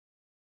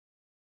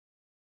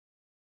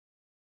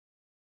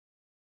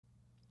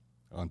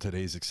On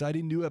today's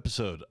exciting new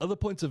episode of the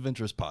Points of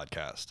Interest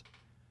podcast,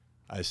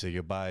 I say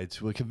goodbye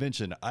to a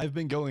convention I've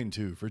been going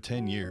to for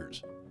 10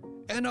 years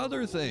and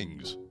other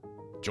things.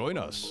 Join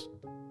us.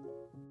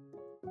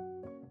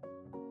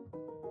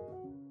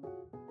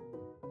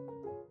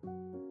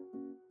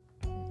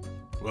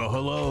 Well,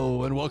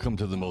 hello and welcome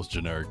to the most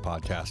generic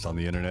podcast on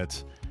the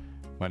internet.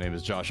 My name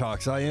is Josh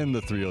Hawks. I am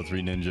the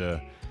 303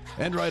 Ninja.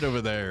 And right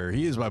over there,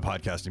 he is my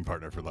podcasting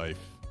partner for life.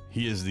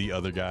 He is the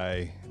other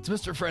guy. It's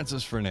Mr.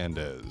 Francis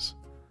Fernandez.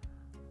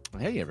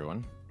 Hey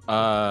everyone.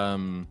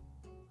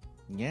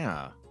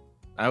 Yeah.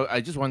 I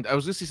was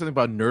gonna say something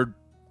about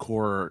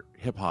nerdcore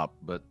hip hop,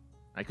 but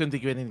I couldn't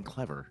think of anything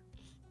clever.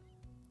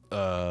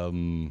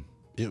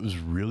 It was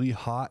really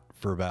hot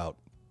for about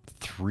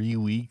 3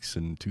 weeks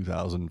in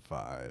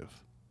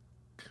 2005.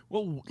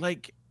 Well,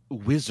 like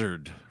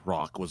wizard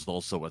rock was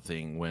also a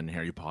thing when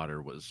Harry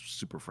Potter was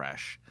super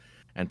fresh,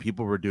 and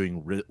people were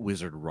doing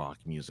wizard rock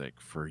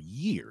music for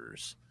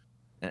years,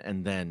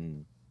 and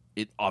then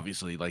it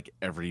obviously, like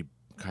every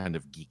kind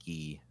of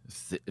geeky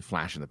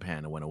flash in the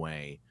pan, it went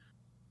away.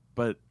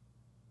 But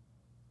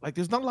like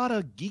there's not a lot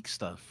of geek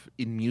stuff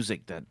in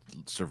music that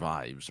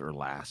survives or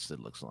lasts, it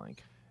looks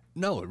like.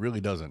 No, it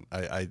really doesn't.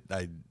 I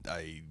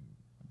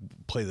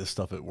play this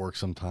stuff at work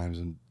sometimes,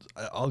 and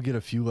I'll get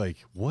a few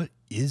like, what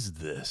is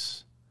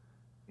this?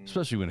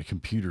 Especially when a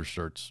computer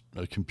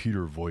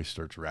voice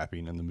starts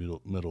rapping in the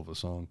middle of a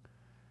song.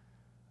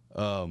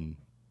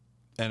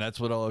 And that's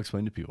what I'll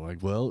explain to people.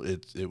 Like, well,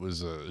 it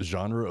was a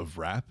genre of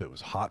rap. It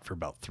was hot for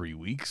about 3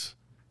 weeks,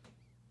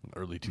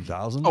 early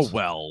 2000s. Oh,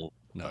 well,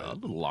 no, a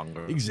little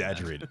longer.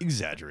 Exaggerated.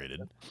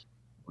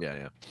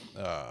 Yeah.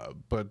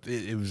 But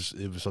it was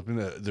something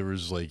that there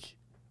was like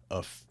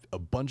a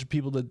bunch of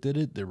people that did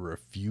it. There were a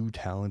few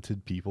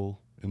talented people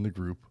in the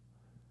group,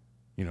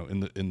 you know,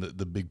 in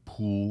the big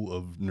pool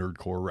of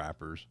nerdcore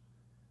rappers.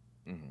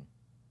 Mm-hmm.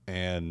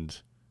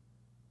 And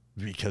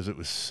because it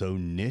was so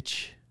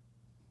niche,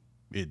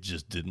 it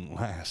just didn't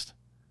last.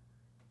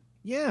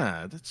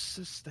 Yeah, that's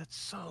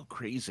so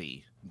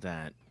crazy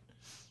that,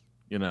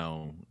 you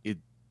know, it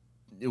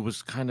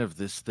was kind of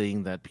this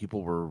thing that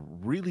people were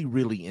really,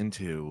 really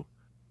into.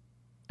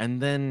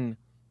 And then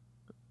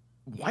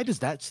why does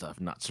that stuff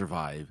not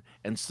survive?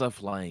 And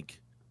stuff like,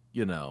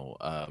 you know,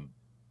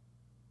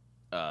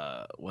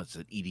 what's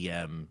it,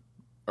 EDM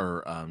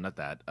or not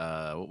that.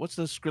 What's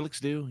the Skrillex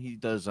do? He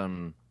does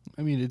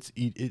I mean, it's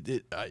a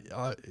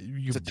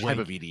type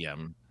of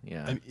EDM.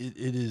 Yeah. I mean,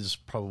 it is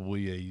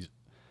probably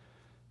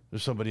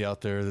there's somebody out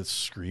there that's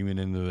screaming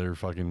into their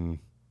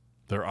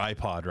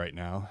iPod right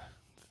now.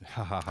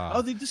 Ha ha ha.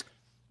 Oh,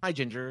 hi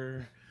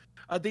Ginger.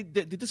 They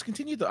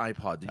discontinued the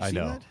iPod. Did you see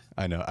that?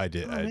 I know. I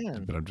did.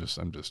 Man. But I'm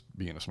just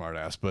being a smart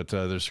ass. But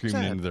they're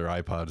screaming into their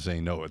iPod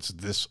saying, no, it's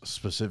this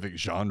specific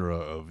genre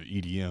of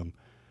EDM.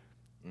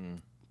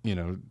 You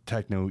know,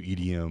 techno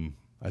EDM.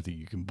 I think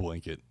you can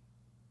blank it.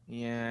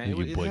 Yeah, it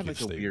had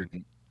like a weird.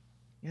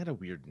 It had a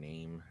weird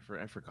name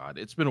I forgot.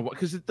 It's been a while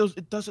because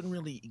it doesn't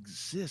really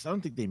exist. I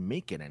don't think they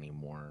make it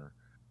anymore.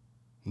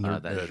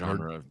 That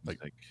genre of like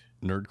music.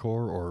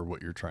 Nerdcore, or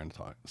what you're trying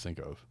to think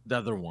of? The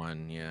other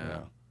one,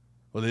 yeah.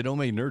 Well, they don't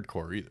make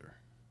nerdcore either.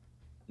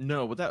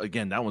 No, but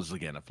that was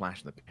a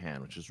flash in the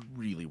pan, which is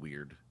really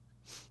weird.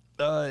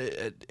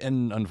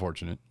 And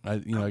unfortunate.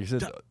 Like I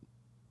said,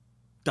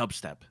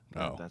 dubstep.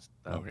 Oh, that's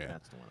the one.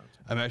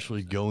 I'm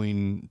actually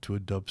going to a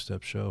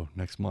dubstep show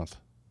next month.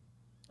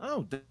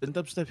 Oh, then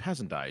dubstep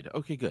hasn't died.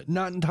 Okay, good.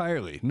 Not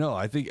entirely. No,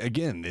 I think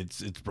again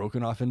it's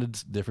broken off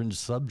into different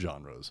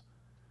subgenres.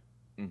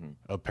 Mm-hmm.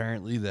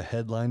 Apparently, the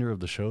headliner of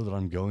the show that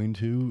I'm going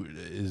to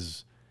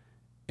is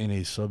in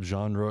a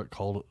subgenre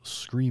called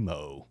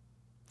screamo.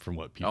 From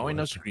what people, I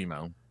know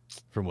screamo.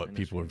 From what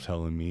people are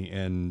telling me,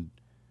 and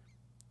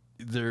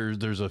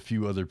there's a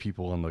few other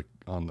people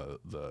on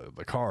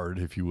the card,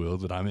 if you will,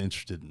 that I'm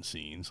interested in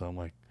seeing. So I'm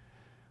like,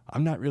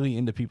 I'm not really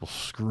into people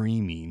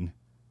screaming,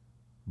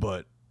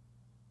 but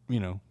you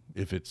know,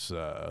 if it's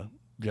got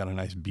a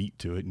nice beat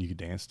to it and you can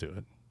dance to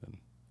it, then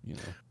you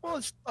know. Well,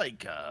 it's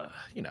like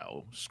you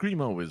know,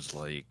 screamo is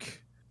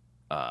like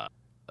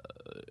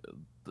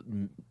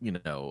you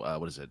know,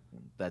 what is it?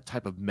 That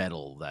type of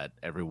metal that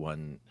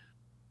everyone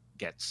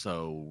gets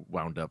so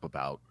wound up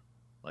about,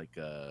 like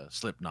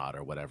Slipknot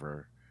or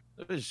whatever.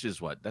 It's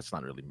just that's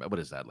not really, what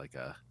is that, like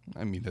a?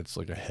 I mean, that's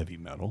like a heavy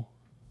metal.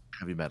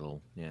 Heavy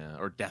metal, yeah,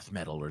 or death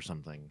metal or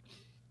something,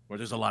 where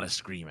there's a lot of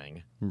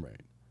screaming.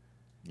 Right.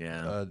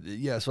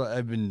 Yeah. So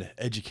I've been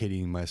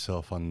educating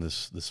myself on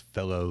this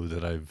fellow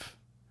that I've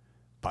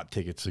bought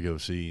tickets to go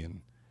see,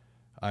 and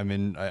I'm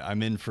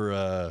in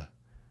for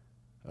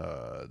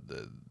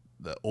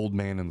the old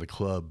man in the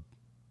club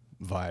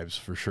vibes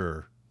for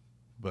sure,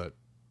 but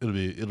it'll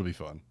be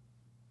fun.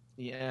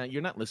 Yeah,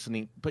 you're not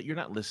listening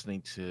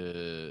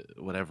to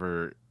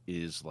whatever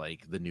is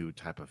like the new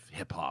type of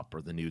hip hop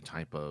or the new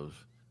type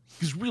of,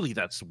 because really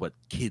that's what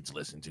kids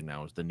listen to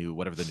now, is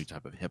whatever the new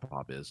type of hip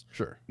hop is.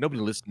 Sure.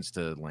 Nobody listens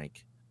to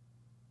like,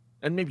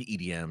 and maybe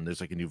EDM.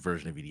 There's like a new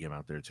version of EDM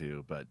out there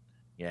too, but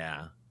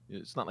yeah,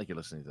 it's not like you're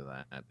listening to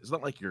that. It's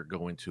not like you're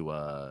going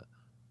to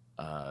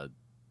uh,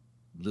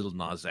 Little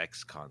Nas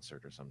X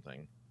concert or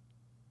something.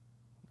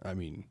 I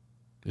mean,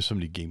 if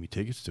somebody gave me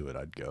tickets to it,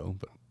 I'd go.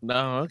 But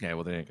No, okay,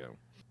 well there you go.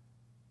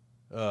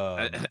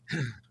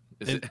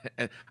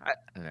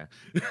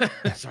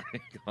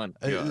 Sorry, go on.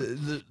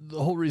 The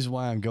whole reason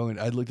why I'm going,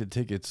 I looked at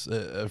tickets.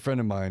 A friend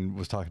of mine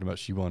was talking about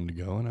she wanted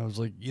to go, and I was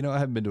like, I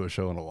haven't been to a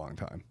show in a long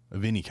time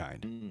of any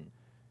kind,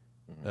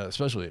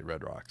 especially at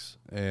Red Rocks.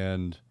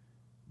 And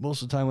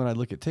most of the time when I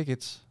look at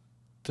tickets,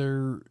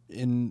 they're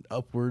in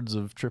upwards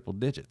of triple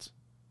digits.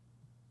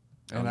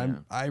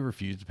 And I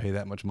refuse to pay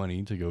that much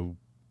money to go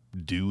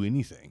do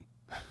anything.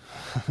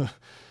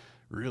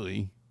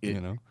 Really,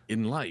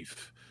 in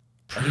life.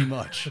 Pretty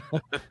much.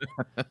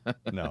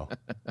 No,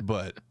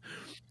 but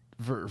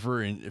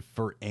for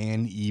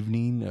an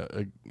evening,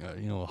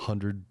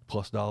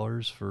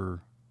 $100+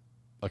 for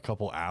a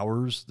couple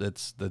hours.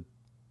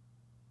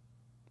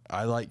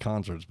 I like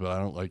concerts, but I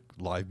don't like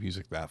live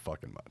music that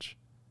fucking much.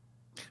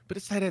 But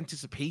it's that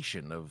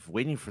anticipation of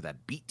waiting for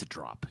that beat to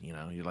drop.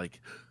 You're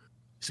like,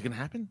 is it gonna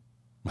happen?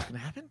 Is it gonna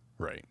happen?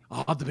 Right.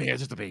 Oh, the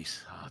bass, the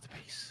bass. Oh, the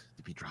bass.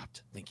 The beat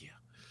dropped. Thank you.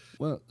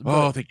 Well,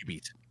 thank you,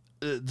 beat.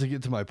 To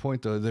get to my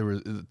point, though,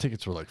 the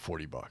tickets were like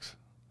 $40. So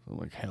I'm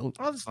like, hell,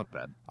 oh, that's not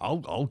bad.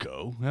 I'll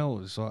go.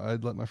 Hell, so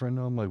I'd let my friend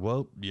know. I'm like,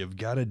 well, you've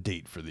got a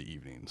date for the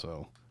evening,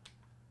 so.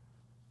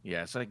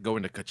 Yeah, it's like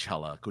going to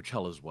Coachella.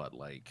 Coachella's what,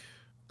 like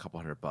a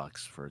couple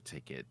 $100 for a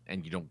ticket,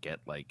 and you don't get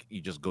you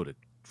just go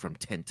from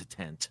tent to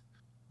tent.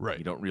 Right.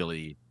 You don't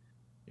really,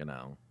 and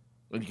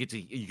you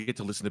get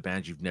to listen to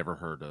bands you've never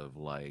heard of,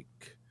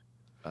 like,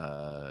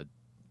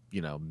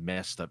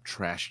 messed up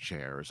trash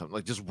chair or something,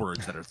 like just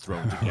words that are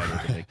thrown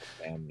together to make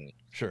the band name.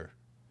 Sure.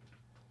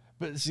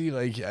 But see,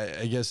 like,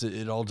 I guess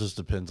it all just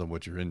depends on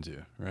what you're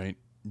into, right?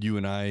 You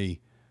and I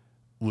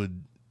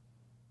would,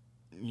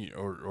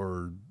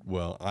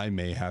 well, I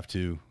may have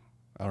to,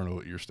 I don't know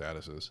what your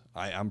status is.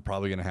 I'm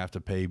probably going to have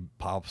to pay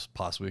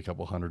possibly a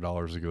couple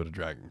 $100 to go to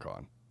Dragon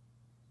Con.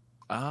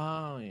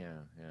 Oh,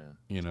 yeah.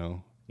 Yeah.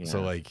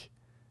 So, like,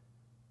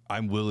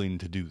 I'm willing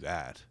to do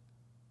that.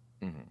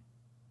 Mm-hmm.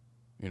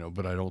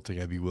 But I don't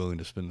think I'd be willing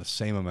to spend the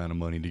same amount of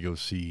money to go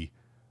see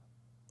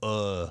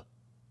a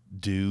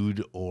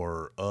dude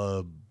or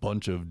a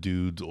bunch of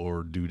dudes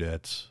or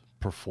dudettes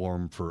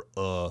perform for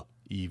a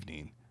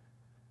evening.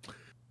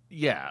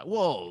 Yeah,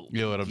 well,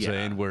 you know what I'm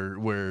saying?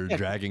 Where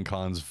Dragon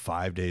Con's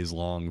 5 days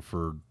long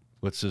for,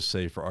 let's just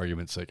say, for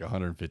argument's sake,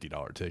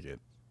 $150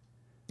 ticket.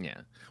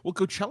 Yeah. Well,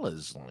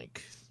 Coachella's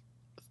like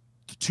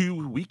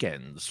 2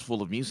 weekends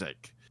full of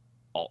music,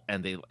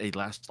 and they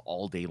last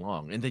all day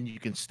long, and then you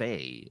can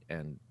stay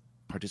and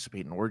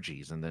participate in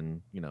orgies, and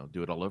then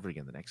do it all over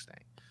again the next day.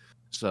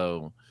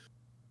 So,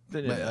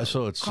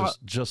 so it's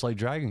just like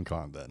Dragon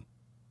Con then.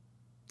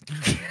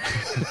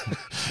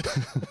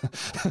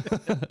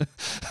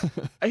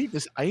 I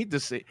hate to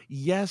say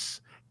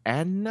yes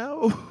and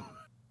no,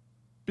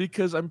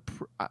 because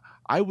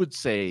I would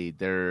say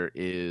there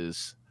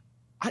is.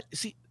 I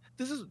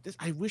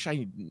wish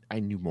I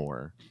knew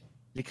more,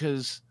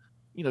 because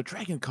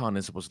Dragon Con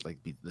is supposed to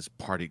be this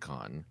party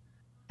con,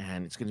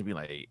 and it's going to be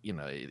like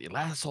it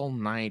lasts all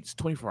night. It's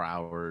 24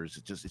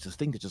 hours. It's a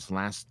thing that just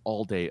lasts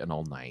all day and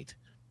all night.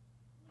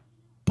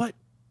 But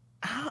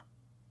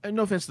and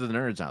no offense to the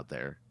nerds out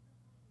there,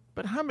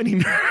 but how many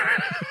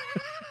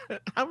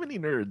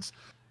nerds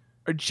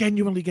are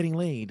genuinely getting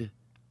laid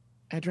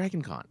at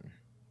Dragon Con?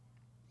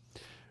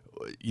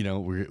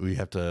 We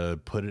have to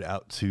put it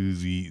out to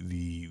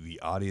the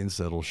audience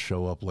that'll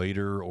show up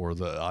later, or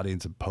the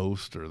audience in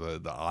post, or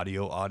the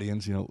audio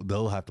audience.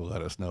 They'll have to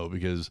let us know,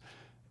 because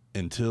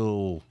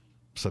until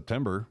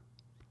September,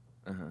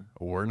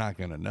 we're not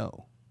going to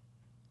know.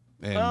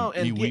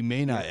 And we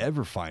may not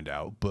ever find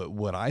out, but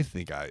what I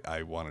think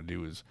I want to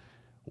do is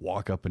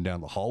walk up and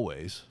down the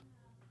hallways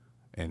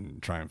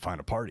and try and find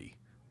a party.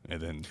 And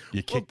then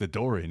you kick the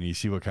door in and you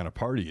see what kind of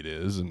party it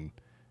is. And,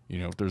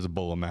 if there's a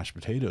bowl of mashed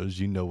potatoes,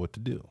 you know what to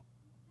do.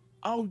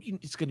 Oh,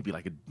 it's going to be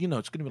like it's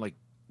going to be like,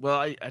 well,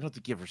 I don't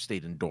think you ever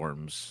stayed in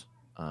dorms.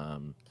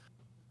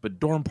 But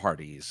dorm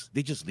parties,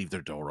 they just leave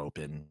their door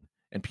open,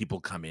 and people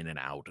come in and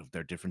out of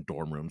their different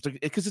dorm rooms,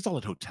 because it's all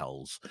at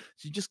hotels.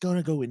 So you're just going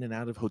to go in and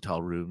out of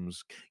hotel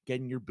rooms,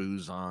 getting your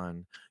booze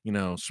on,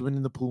 swimming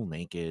in the pool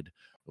naked,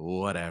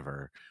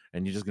 whatever.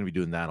 And you're just going to be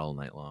doing that all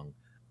night long.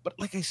 But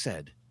like I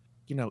said,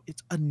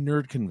 it's a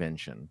nerd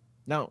convention.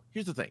 Now,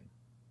 here's the thing.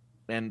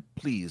 And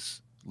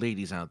please,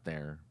 ladies out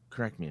there,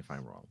 correct me if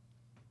I'm wrong.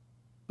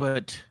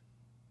 But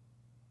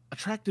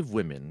attractive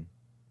women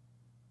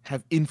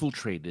have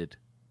infiltrated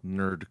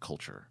nerd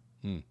culture.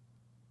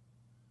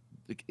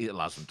 It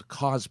allows them to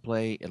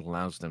cosplay. It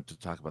allows them to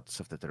talk about the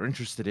stuff that they're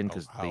interested in,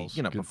 because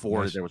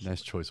before there was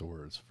nice choice of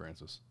words,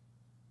 Francis.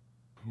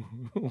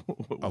 With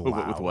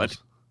what?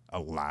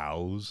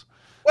 Allows.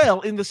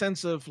 Well, in the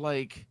sense of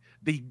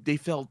they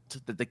felt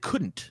that they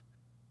couldn't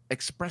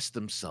express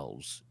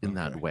themselves in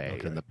that way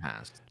in the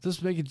past.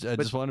 Just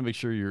just want to make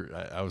sure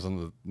I was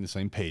on the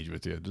same page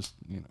with you. Just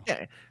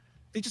Yeah.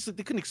 They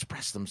couldn't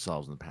express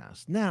themselves in the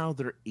past. Now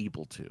they're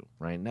able to,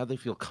 right? Now they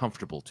feel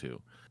comfortable to.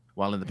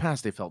 While in the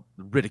past they felt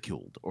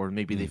ridiculed, or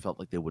maybe they Mm. felt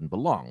like they wouldn't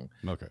belong.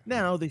 Okay.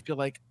 Now they feel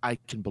like I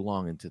can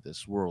belong into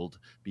this world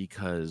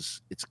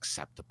because it's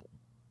acceptable.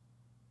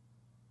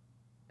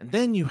 And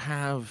then you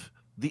have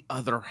the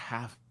other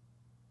half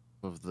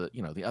of the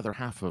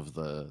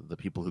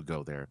people who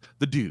go there,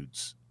 the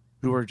dudes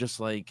who are just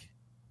like,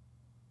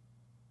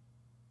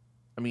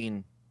 I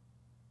mean,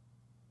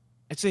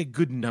 I'd say a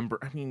good number.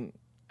 I'd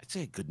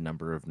say a good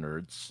number of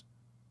nerds.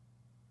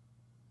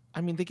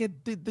 I mean, they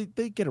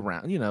get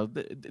around.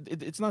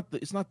 It's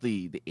not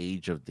the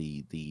age of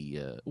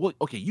the. Well,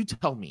 okay, you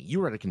tell me. You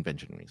were at a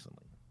convention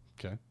recently.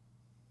 Okay.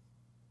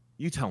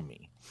 You tell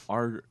me.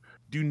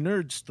 Do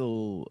nerds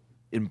still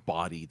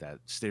embody that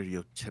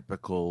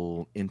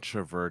stereotypical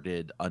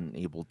introverted,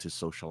 unable to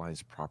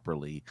socialize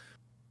properly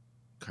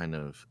kind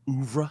of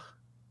oeuvre,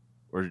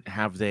 or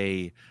have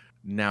they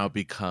now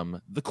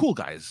become the cool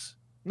guys?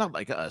 Not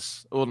like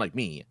us, or like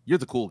me. You're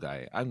the cool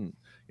guy. I'm,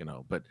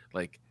 but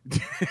like,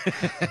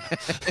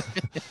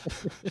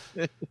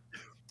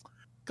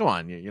 come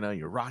on,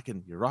 you're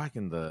rocking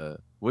the.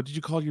 What did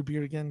you call your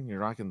beard again? You're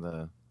rocking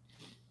the.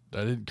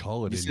 I didn't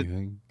call it You said-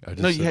 anything. I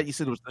just No, said, you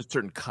said it was a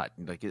certain cut.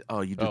 Like, you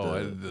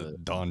did the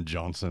Don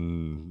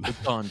Johnson. the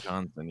Don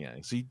Johnson. Yeah,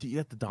 so you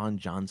got the Don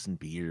Johnson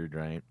beard,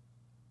 right?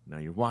 Now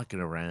you're walking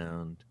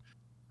around,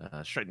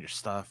 shredding your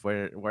stuff,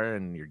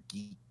 wearing your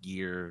geek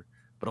gear,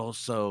 but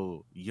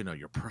also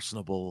you're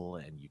personable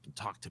and you can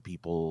talk to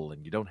people,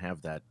 and you don't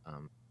have that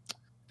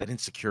that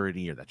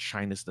insecurity or that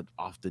shyness that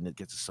often it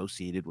gets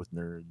associated with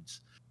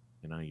nerds.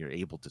 You're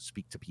able to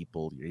speak to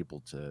people. You're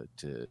able to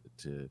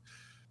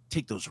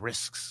take those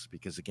risks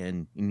because,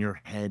 again, in your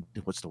head,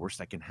 what's the worst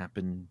that can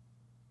happen?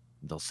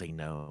 They'll say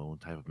no,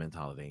 type of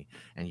mentality.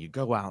 And you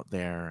go out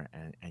there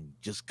and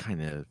just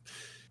kind of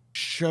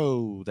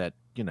show that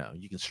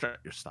you can strut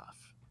your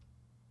stuff.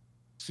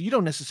 So you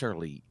don't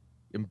necessarily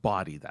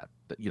embody that.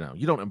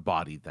 You don't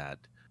embody that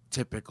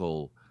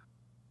typical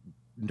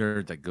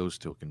nerd that goes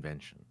to a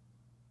convention.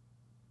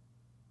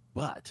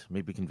 But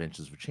maybe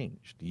conventions have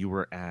changed. You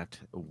were at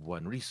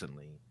one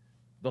recently,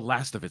 the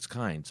last of its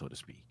kind, so to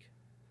speak.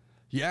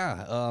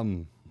 Yeah. I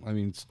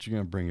mean, since you're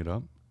gonna bring it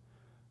up,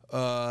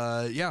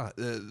 yeah.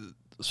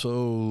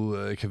 So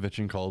a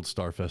convention called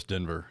StarFest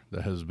Denver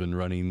that has been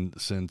running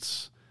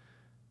since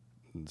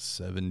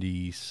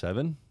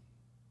 77.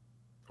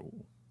 Oh,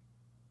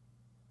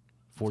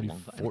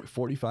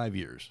 45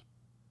 years.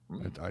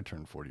 Mm. I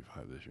turned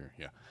 45 this year.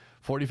 Yeah.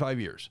 45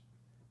 years.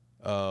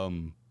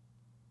 I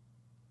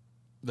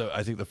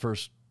think the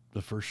first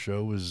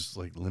show was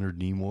like Leonard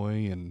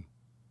Nimoy and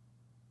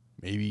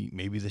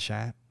maybe the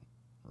Shat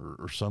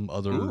or some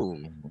other.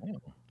 Ooh.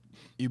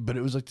 But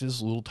it was like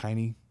this little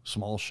tiny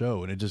small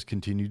show, and it just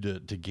continued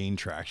to gain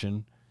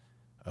traction.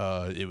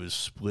 It was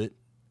split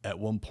at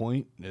one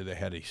point. They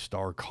had a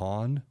Star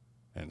Con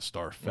and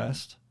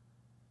StarFest,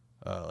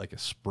 like a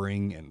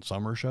spring and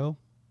summer show.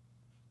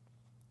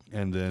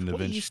 And then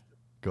eventually,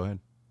 go ahead.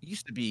 It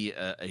used to be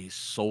a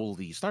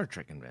solely Star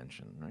Trek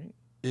convention, right?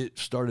 It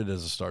started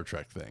as a Star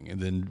Trek thing, and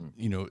then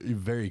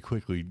very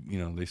quickly,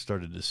 they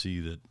started to see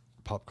that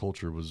pop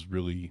culture was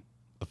really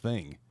a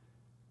thing.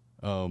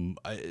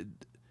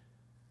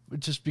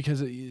 Just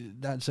because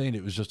not saying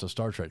it was just a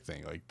Star Trek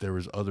thing. Like there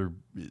was other.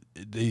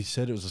 They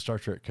said it was a Star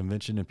Trek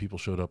convention, and people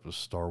showed up with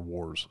Star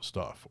Wars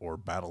stuff or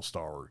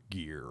Battlestar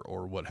gear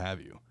or what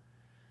have you.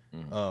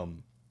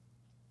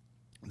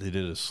 They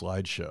did a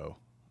slideshow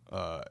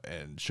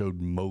and showed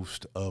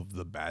most of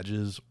the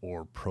badges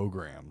or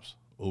programs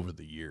over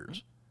the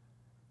years.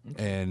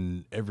 Okay.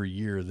 And every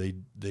year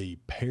they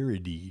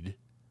parodied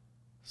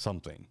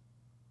something.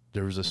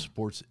 There was a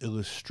Sports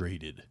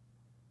Illustrated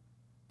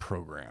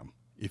program,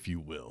 if you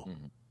will,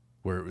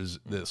 where it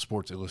was the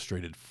Sports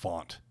Illustrated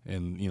font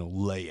and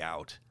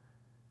layout,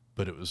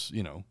 but it was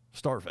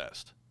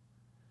StarFest.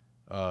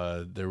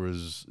 There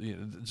was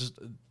just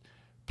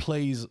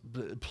plays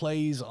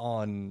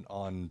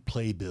on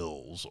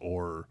playbills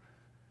or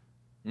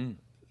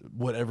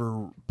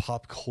whatever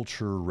pop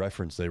culture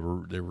reference they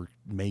were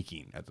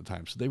making at the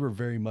time. So they were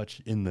very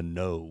much in the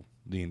know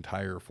the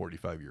entire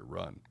 45-year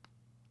run.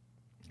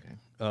 Okay.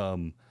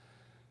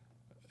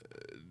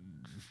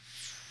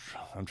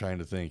 I'm trying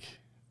to think.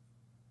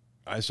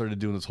 I started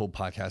doing this whole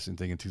podcasting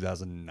thing in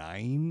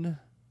 2009.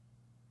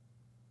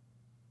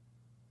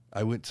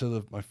 I went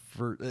to my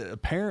first.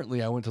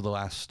 Apparently, I went to the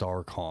last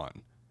Star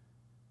Con.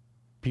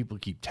 People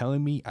keep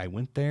telling me I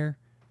went there.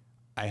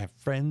 I have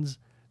friends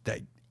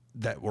that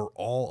were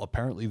all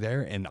apparently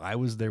there, and I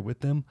was there with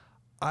them.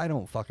 I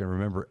don't fucking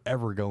remember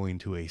ever going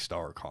to a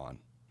Star Con,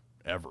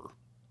 ever.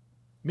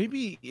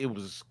 Maybe it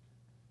was.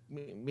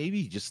 Maybe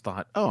you just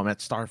thought, "Oh, I'm at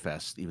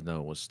StarFest," even though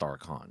it was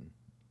StarCon.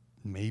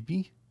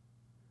 Maybe.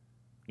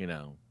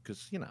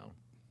 Because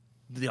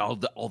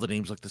all the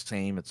names look the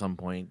same at some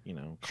point.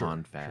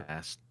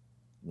 Confast,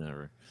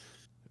 whatever.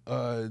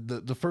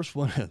 The first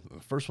one,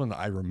 that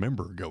I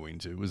remember going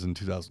to was in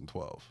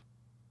 2012.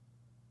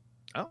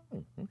 Oh,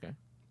 okay.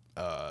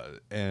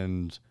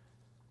 And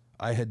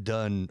I had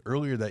done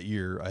earlier that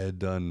year. I had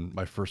done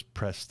my first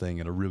press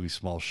thing at a really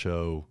small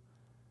show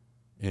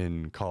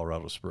in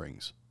Colorado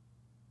Springs.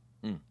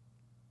 Mm.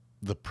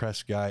 The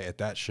press guy at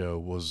that show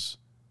was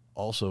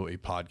also a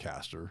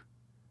podcaster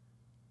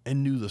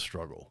and knew the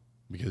struggle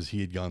because he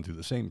had gone through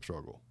the same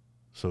struggle.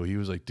 So he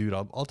was like, dude,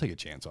 I'll take a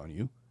chance on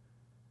you.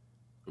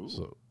 Ooh.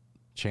 So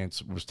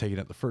chance was taken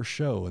at the first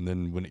show. And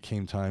then when it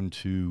came time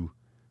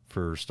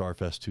for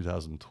StarFest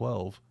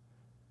 2012,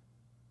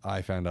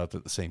 I found out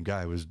that the same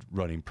guy was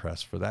running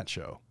press for that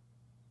show.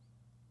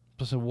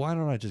 So I said, why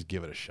don't I just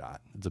give it a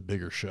shot? It's a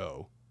bigger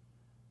show,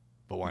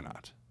 but why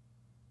not?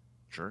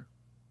 Sure.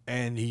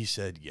 And he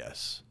said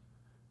yes.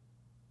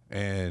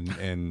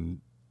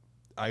 And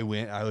I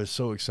went. I was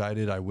so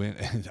excited. I went,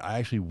 and I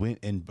actually went,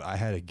 and I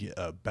had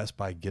a Best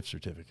Buy gift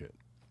certificate.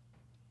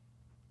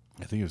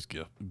 I think it was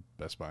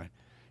Best Buy.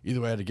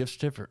 Either way, I had a gift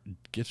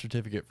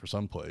certificate for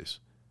someplace,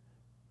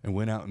 and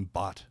went out and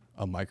bought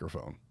a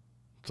microphone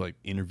to like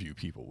interview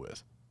people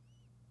with,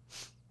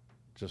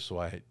 just so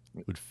I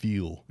would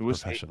feel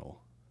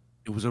professional.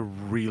 It was a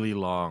really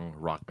long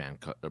Rock Band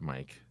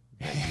mic.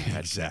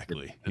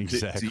 Exactly.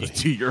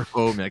 To your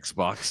home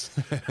Xbox.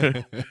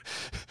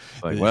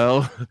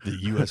 Well, the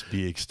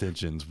USB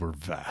extensions were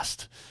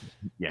vast.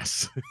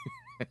 Yes.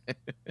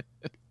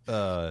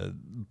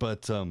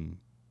 But I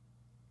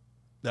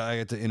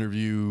got to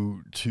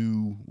interview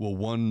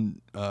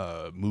one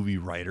movie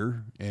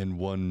writer and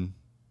one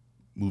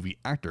movie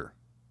actor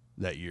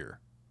that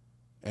year.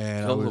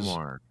 And Phil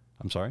Lamar.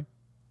 I'm sorry?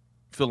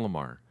 Phil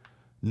Lamar.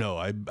 No,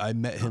 I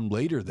met him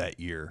later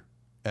that year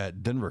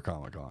at Denver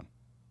Comic-Con.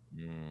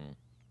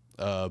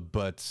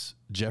 But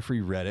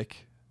Jeffrey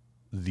Reddick,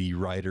 the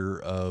writer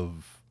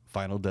of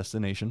Final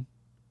Destination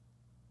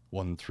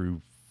 1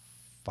 through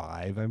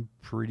 5, I'm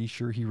pretty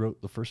sure he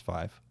wrote the first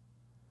 5.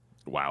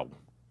 Wow.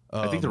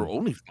 I think there were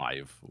only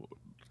 5.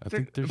 I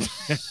think there's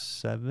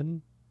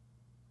 7.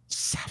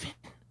 7?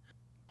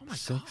 Oh my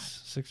God.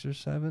 6 or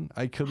 7.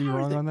 I could be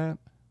wrong on that.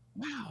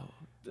 Wow.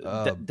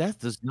 Death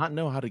does not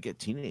know how to get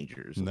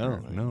teenagers. No,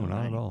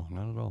 not at all.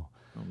 Not at all.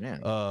 Oh,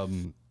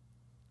 man.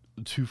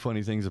 2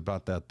 funny things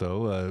about that,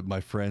 though. My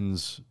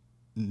friends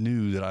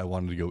knew that I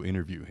wanted to go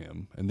interview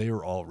him, and they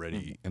were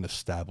already an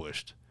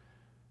established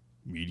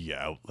media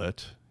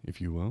outlet,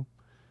 if you will.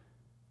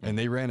 And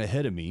they ran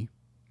ahead of me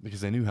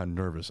because they knew how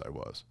nervous I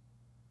was.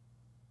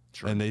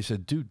 Sure. And they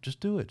said, dude, just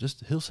do it.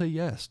 He'll say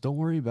yes. Don't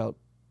worry about,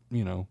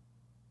 the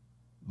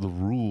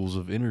rules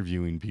of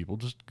interviewing people.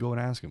 Just go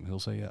and ask him. He'll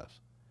say yes.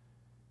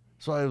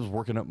 So I was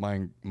working up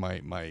my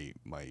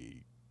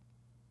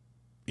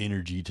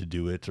energy to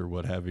do it, or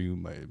what have you,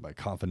 my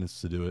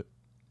confidence to do it.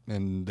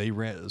 And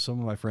some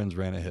of my friends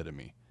ran ahead of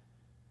me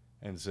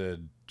and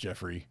said,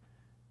 Jeffrey,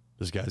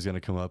 this guy's going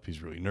to come up.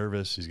 He's really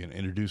nervous. He's going to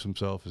introduce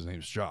himself. His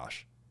name's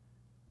Josh.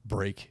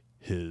 Break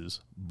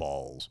his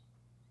balls.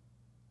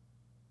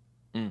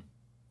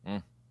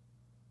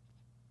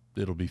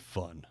 It'll be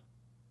fun.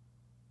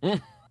 Well,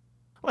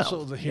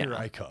 so here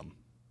I come.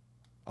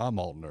 I'm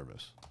all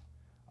nervous.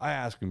 I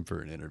ask him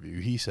for an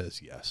interview. He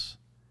says yes.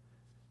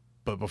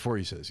 But before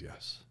he says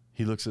yes,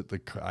 he looks at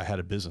I had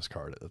a business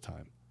card at the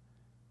time.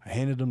 I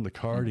handed him the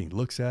card. He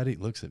looks at it. He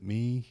looks at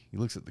me. He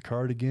looks at the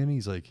card again.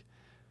 He's like,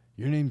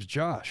 your name's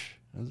Josh.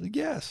 I was like,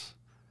 yes.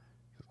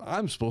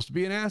 I'm supposed to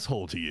be an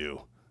asshole to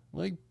you. I'm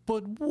like,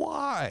 but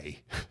why?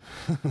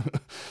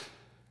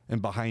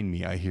 And behind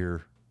me, I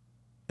hear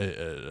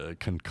a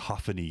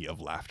cacophony of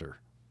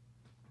laughter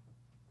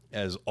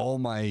as all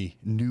my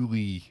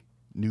newly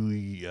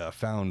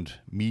found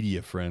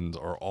media friends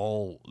are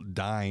all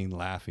dying,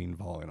 laughing,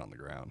 falling on the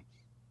ground.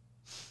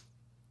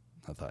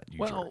 I thought,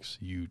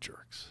 you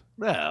jerks.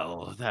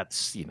 Well,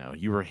 that's,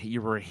 you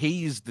were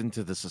hazed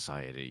into the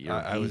society.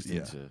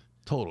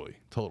 Totally.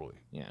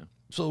 Yeah.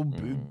 So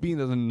being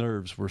that the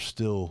nerves were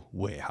still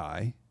way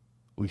high,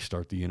 we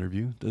start the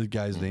interview. The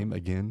guy's name,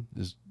 again,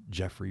 is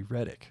Jeffrey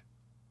Reddick.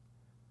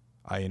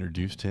 I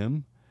introduced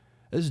him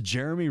as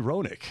Jeremy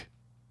Roenick,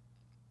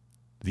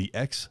 the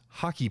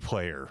ex-hockey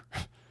player.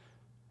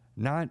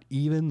 Not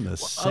even the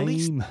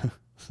same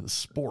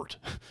sport.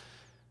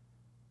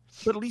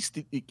 But at least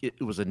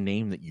it was a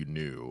name that you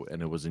knew,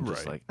 and it wasn't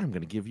just like, I'm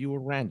going to give you a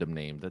random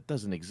name that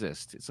doesn't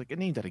exist. It's like a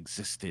name that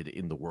existed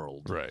in the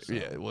world. Right. So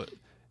Yeah.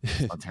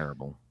 it's not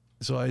terrible.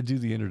 So I do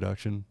the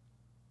introduction,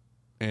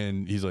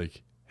 and he's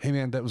like, hey,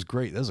 man, that was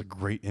great. That was a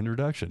great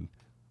introduction.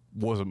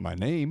 Wasn't my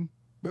name,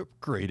 but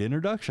great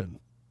introduction.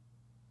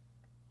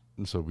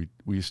 And so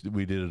we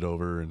did it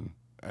over, and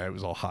I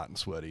was all hot and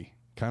sweaty.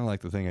 Kind of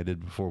like the thing I did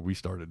before we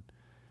started.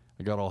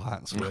 I got all hot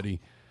and sweaty,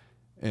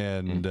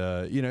 and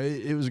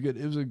it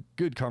was a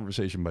good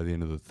conversation by the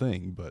end of the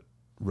thing, but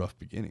rough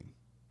beginning.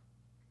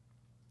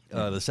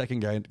 The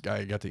second guy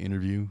I got to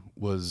interview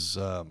was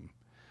I'm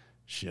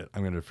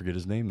going to forget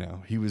his name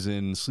now. He was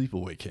in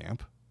Sleepaway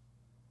Camp.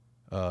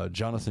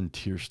 Jonathan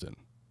Tiersten.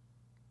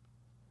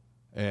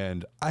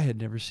 And I had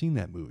never seen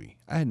that movie.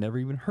 I had never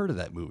even heard of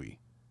that movie.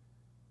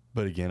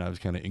 But again, I was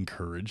kind of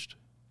encouraged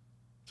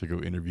to go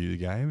interview the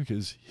guy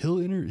because he'll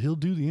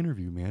do the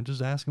interview, man.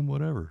 Just ask him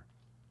whatever.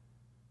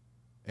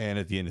 And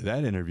at the end of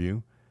that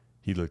interview,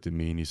 he looked at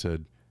me and he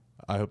said,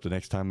 I hope the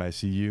next time I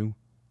see you,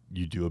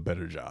 you do a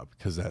better job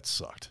because that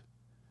sucked.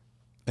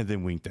 And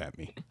then winked at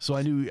me. So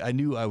I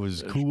knew I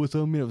was cool with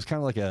him. It was kind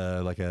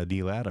of like a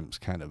Neil Adams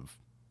kind of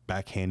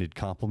backhanded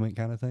compliment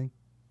kind of thing.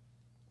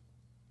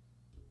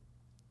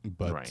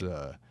 But Right.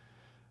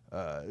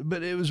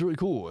 but it was really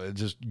cool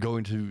just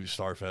going to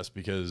StarFest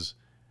because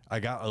I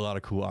got a lot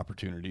of cool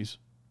opportunities.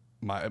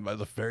 My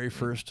the very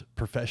first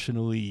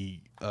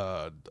professionally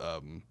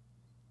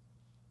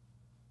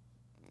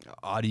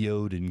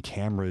audioed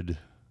and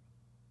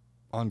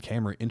on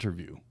camera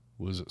interview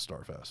was at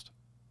StarFest.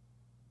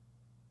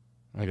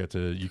 I got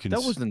to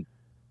That wasn't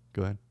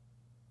go ahead.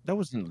 that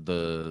wasn't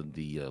the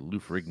Lou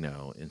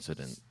Ferrigno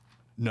incident.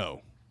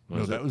 No,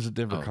 Was that it? was at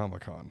Denver Oh.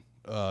 Comic-Con.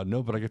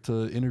 No, but I get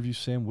to interview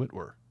Sam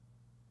Witwer,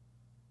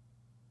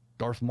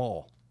 Darth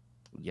Maul,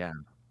 Yeah.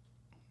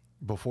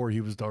 before he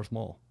was Darth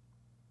Maul.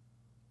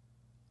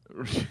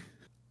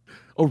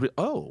 Oh.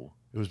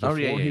 It was Oh, before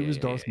yeah, he yeah, was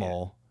yeah, Darth yeah.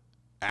 Maul.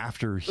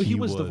 After So he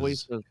was the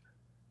voice of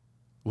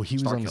well, he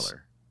was on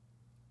Starkiller.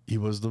 he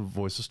was the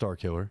voice of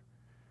Starkiller.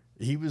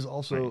 He was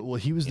also Right. well,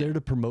 he was Yeah. there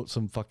to promote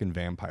some fucking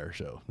vampire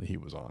show that he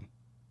was on.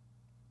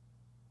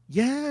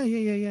 Yeah.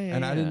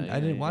 And I didn't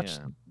yeah, watch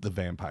yeah. the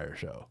vampire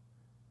show,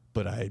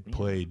 but I had Yeah.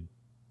 played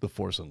The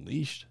Force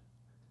Unleashed,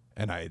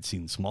 and I had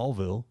seen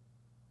Smallville,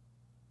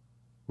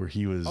 where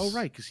he was. Oh,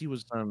 right, because he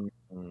was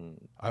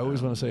I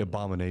always want to say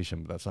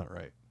Abomination, but that's not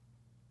right.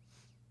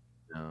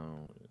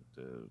 no,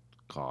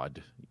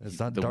 God. It's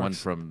not the Dark one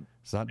S- from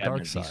It's not Batman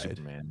Dark v Side.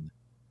 Superman.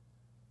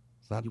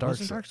 It's not He Dark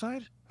wasn't Side. Dark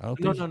Side? I don't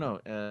No,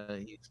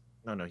 think.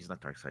 no. He's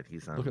not Dark Side.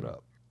 He's Look it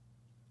up.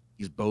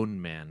 He's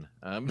Bone Man.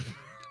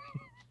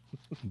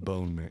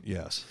 Bone Man.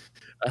 Yes,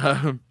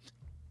 Um,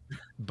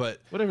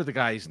 but whatever the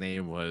guy's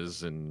name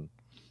was, and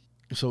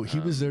so he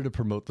was there to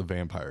promote the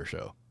vampire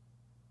show,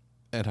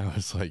 and I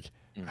was like,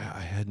 Mhm. I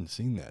hadn't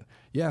seen that.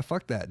 Yeah,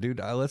 fuck that, dude.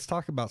 Let's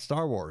talk about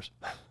Star Wars.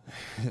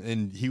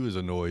 And he was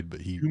annoyed,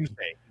 but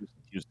Doomsday.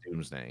 He was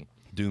Doomsday.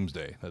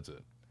 Doomsday. That's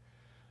it.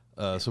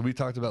 So we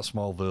talked about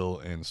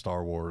Smallville and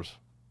Star Wars,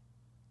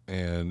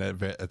 and at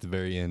the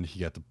very end, he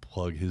got to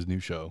plug his new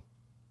show.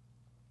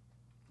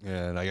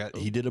 And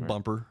he did a right.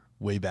 bumper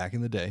way back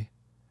in the day,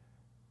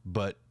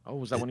 but Oh,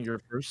 was that one of your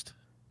first?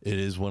 it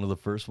is one of the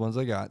first ones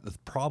I got. The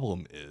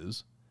problem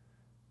is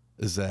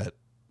that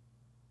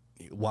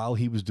while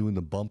he was doing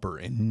the bumper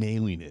and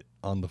nailing it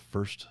on the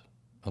first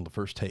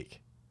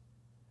take,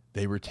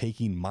 they were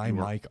taking my You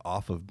were- mic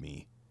off of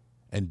me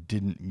and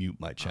didn't mute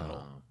my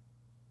channel.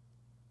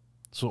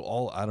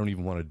 So I don't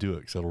even want to do it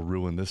because it'll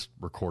ruin this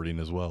recording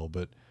as well.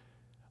 But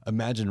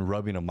imagine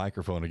rubbing a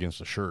microphone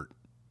against a shirt,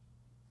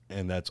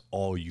 and that's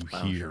all you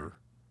hear, Sure.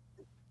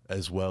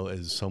 as well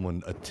as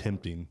someone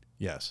attempting.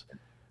 Yes,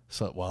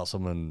 so while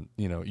someone,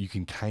 you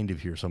can kind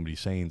of hear somebody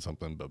saying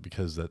something, but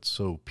because that's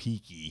so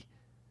peaky,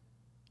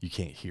 you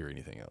can't hear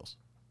anything else.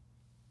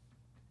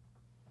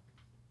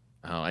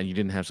 Oh, and you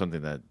didn't have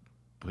something that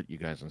put you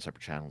guys on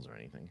separate channels or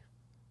anything.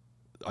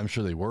 I'm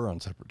sure they were on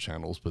separate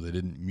channels, but they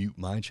didn't mute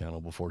my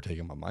channel before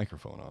taking my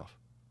microphone off.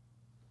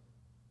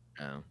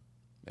 Oh.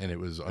 And it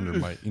was under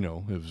my, it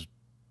was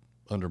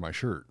under my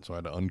shirt. So I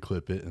had to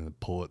unclip it and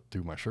pull it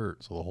through my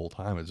shirt. So the whole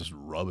time it's just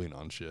rubbing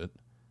on shit.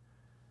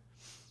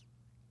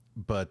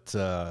 But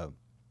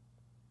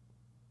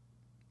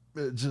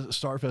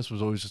StarFest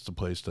was always just a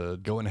place to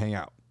go and hang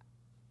out.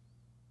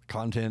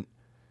 Content,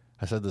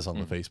 I said this on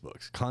the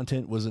Facebooks.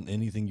 Content wasn't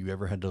anything you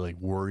ever had to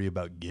worry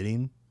about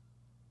getting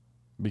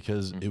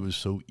because it was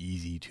so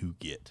easy to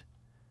get.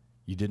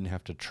 You didn't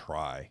have to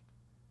try.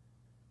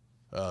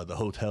 The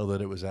hotel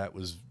that it was at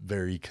was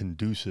very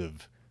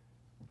conducive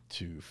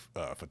to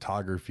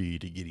photography,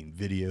 to getting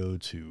video,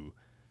 to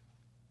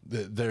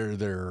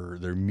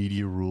their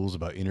media rules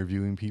about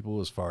interviewing people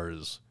as far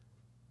as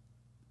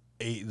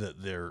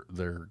their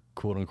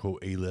quote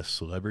unquote A-list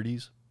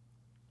celebrities.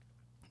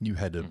 You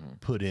had to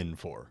put in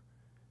for,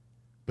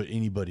 but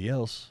anybody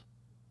else,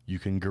 you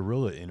can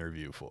guerrilla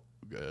interview.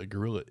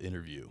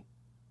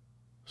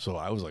 So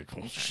I was like,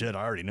 well, shit,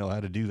 I already know how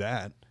to do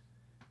that.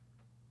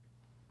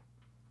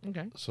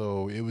 Okay.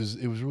 So it was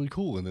really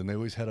cool. And then they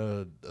always had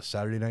a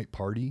Saturday night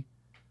party,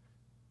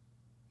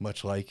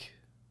 much like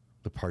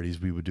the parties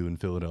we would do in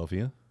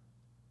Philadelphia.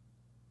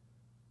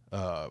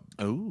 Oh,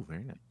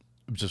 very nice.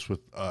 Just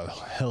with a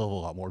hell of a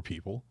lot more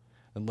people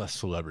and less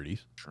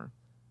celebrities. Sure.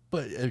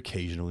 But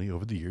occasionally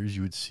over the years,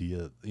 you would see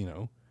a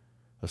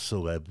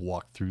celeb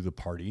walk through the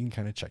party and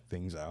kind of check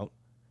things out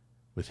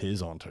with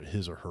his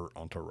or her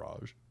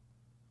entourage.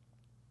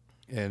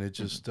 And it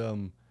just,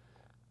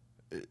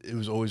 it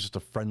was always just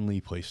a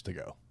friendly place to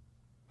go.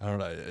 I don't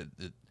know.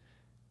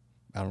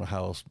 I don't know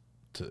how else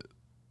to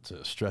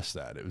stress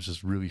that. It was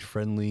just really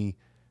friendly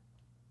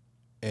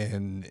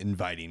and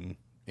inviting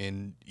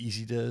and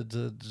easy to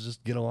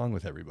just get along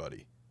with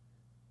everybody.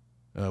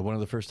 One of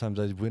the first times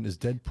I went as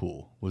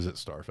Deadpool was at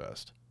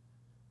StarFest.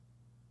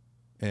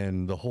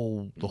 And the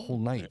whole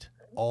night,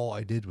 all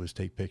I did was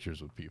take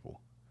pictures with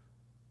people.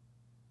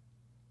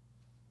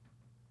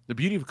 The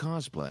beauty of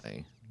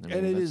cosplay.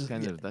 And it is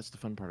that's the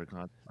fun part of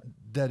cosplay.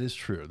 That is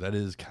true. That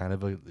is kind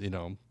of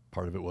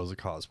part of it was a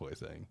cosplay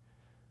thing.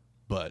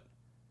 But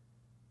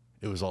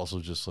it was also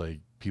just like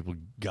people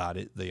got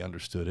it, they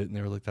understood it, and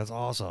they were like, "That's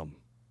awesome.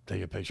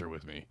 Take a picture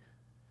with me."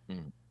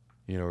 Mm.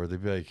 You know, or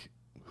they'd be like,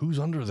 "Who's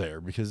under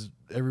there?" Because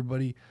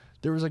everybody,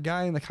 there was a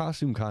guy in the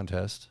costume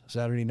contest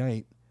Saturday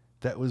night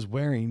that was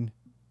wearing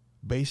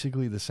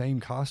basically the same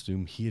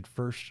costume he had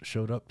first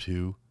showed up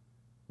to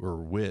or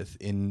with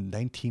in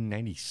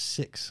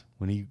 1996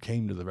 when he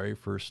came to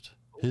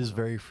his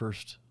very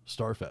first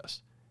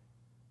StarFest.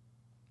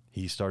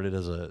 He started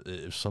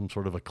as some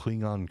sort of a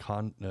Klingon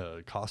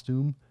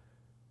costume,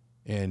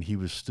 and he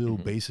was still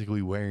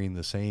basically wearing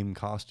the same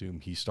costume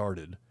he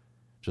started,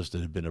 just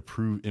it had been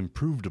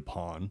improved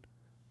upon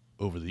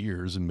over the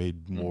years and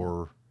made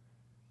more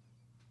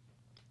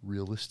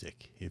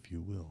realistic, if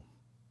you will.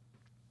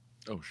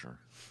 Oh, sure.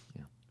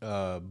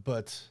 Yeah. And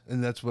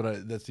that's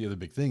that's the other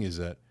big thing is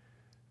that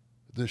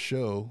the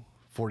show,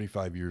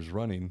 45 years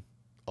running,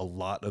 a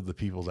lot of the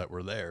people that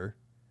were there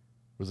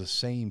were the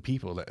same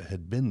people that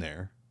had been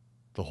there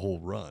the whole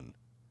run,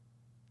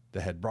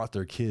 that had brought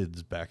their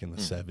kids back in the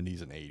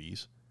 70s and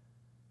 80s.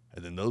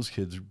 And then those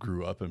kids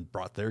grew up and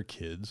brought their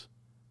kids.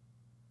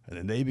 And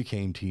then they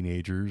became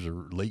teenagers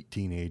or late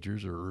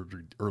teenagers or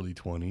early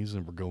 20s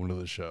and were going to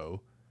the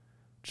show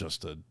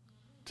just to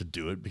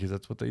do it because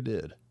that's what they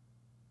did.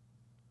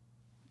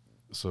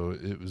 So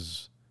it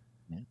was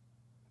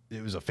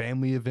a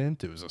family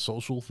event. It was a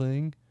social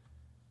thing.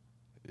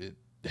 It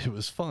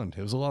was fun.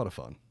 It was a lot of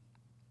fun.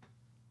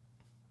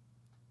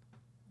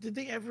 Did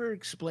they ever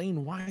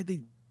explain why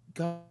they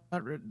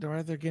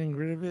why they're getting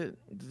rid of it?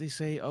 Did they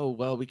say, "Oh,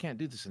 well, we can't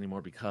do this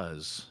anymore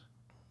because"?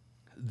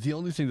 The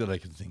only thing that I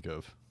can think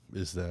of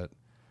is that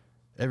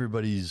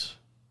everybody's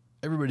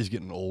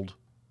getting old.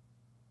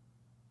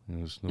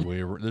 There's no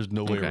way. There's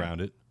no way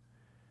around it.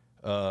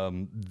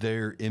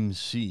 Their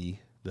MC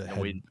that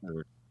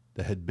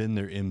had been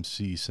their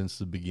MC since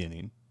the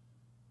beginning,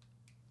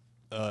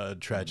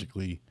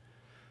 tragically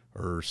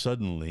or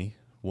suddenly,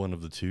 one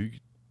of the two,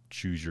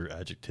 choose your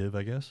adjective,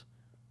 I guess,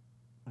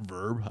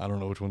 verb, I don't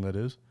know which one that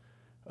is.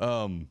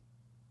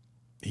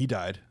 He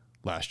died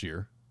last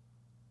year,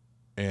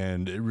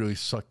 and it really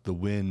sucked the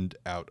wind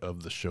out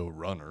of the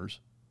showrunners.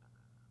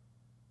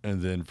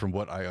 And then from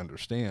what I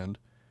understand,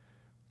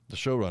 the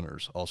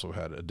showrunners also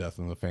had a death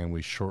in the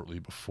family shortly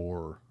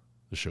before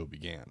the show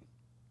began.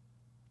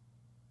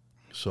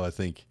 So I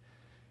think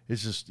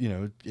it's just,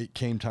 it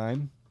came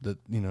time that,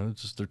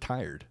 it's just they're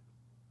tired.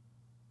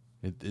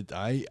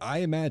 I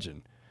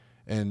imagine.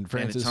 And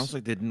Francis, and it sounds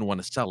like they didn't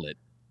want to sell it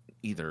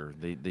either.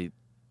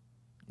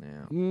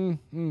 Yeah.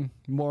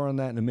 More on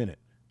that in a minute.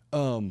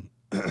 Oh,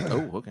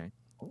 okay.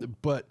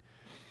 But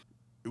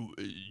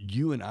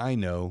you and I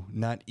know,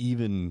 not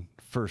even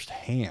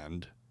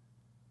firsthand,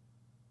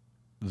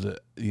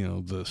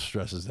 the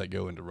stresses that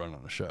go into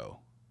running a show.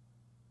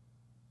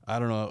 I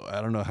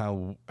don't know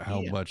how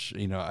much,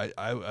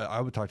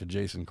 I would talk to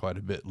Jason quite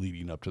a bit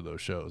leading up to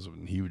those shows,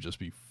 and he would just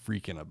be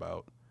freaking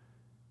about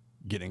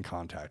getting in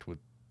contact with,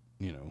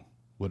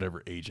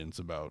 whatever agents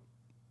about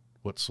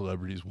what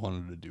celebrities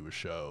wanted to do a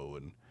show.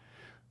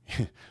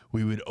 And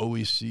we would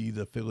always see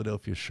the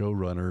Philadelphia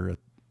showrunner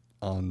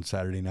on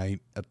Saturday night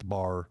at the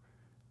bar,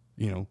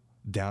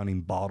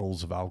 downing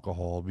bottles of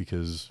alcohol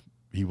because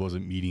he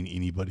wasn't meeting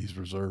anybody's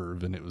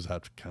reserve, and it was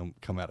have to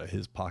come out of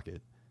his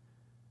pocket.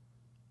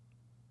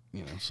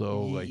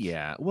 So like,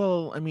 yeah.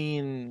 Well, I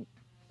mean,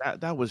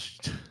 that was,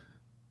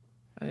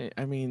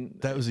 I mean,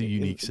 that was a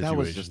unique situation. That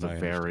was just a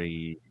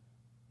very,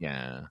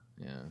 yeah.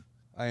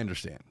 I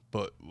understand,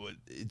 but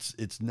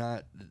it's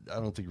not. I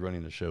don't think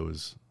running a show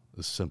is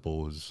as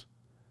simple as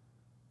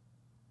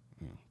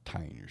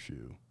tying your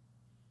shoe.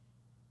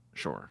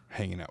 Sure.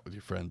 Hanging out with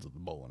your friends at the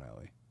bowling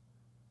alley.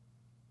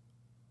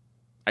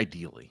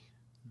 Ideally.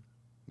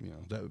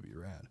 That would be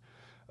rad.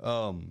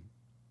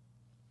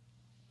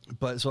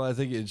 But so I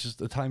think it's just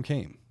the time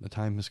came. The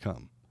time has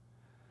come.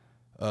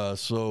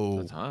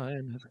 So the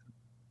time.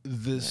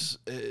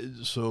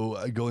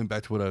 So going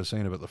back to what I was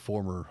saying about the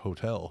former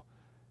hotel,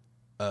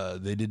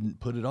 they didn't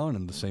put it on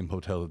in the same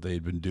hotel that they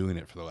had been doing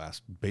it for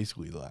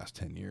basically the last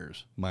 10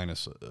 years,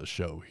 minus a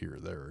show here or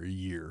there, or a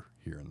year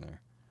here and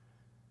there.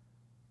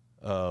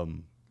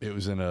 It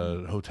was in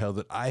a hotel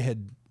that I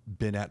had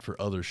been at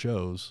for other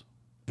shows,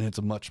 and it's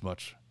a much,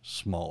 much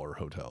smaller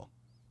hotel.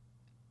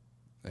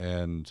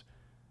 And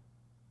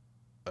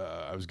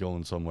I was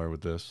going somewhere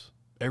with this.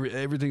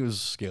 Everything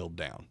was scaled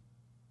down.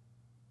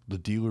 The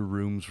dealer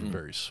rooms were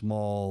very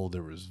small.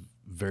 There was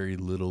very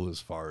little as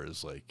far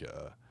as like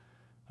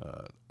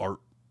art.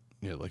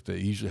 Like they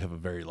usually have a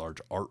very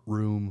large art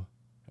room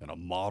and a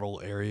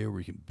model area where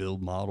you can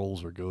build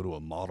models or go to a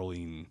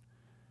modeling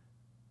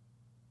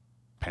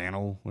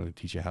panel where they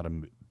teach you how to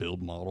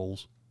build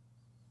models.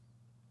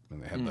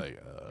 And they had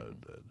like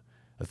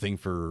a thing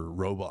for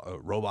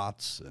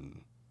robots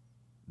and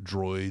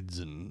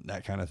droids and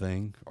that kind of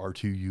thing,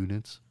 R2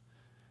 units.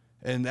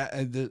 And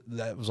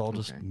that was all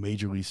just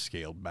majorly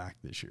scaled back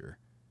this year.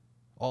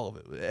 All of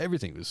it.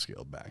 Everything was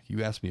scaled back.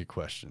 You asked me a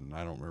question.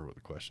 I don't remember what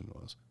the question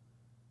was.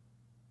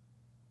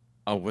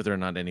 Oh, whether or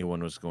not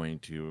anyone was going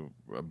to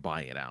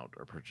buy it out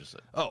or purchase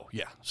it. Oh,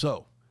 yeah.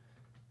 So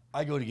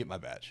I go to get my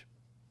badge,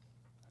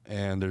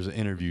 and there's an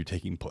interview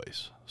taking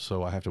place.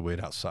 So I have to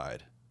wait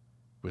outside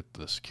with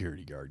the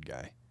security guard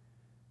guy,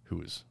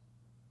 who is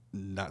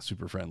not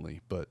super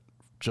friendly, but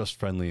just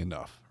friendly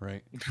enough,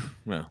 right?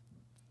 Yeah.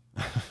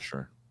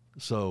 Sure.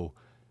 So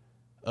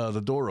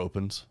the door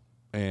opens,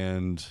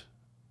 and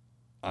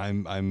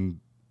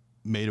I'm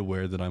made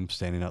aware that I'm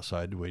standing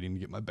outside waiting to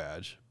get my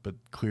badge, but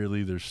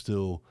clearly there's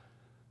still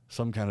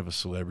some kind of a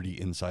celebrity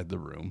inside the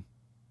room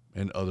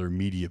and other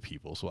media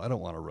people, so I don't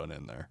want to run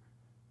in there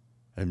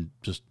and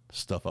just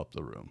stuff up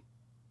the room.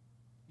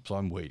 So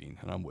I'm waiting,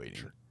 and I'm waiting.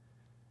 Sure.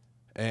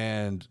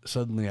 And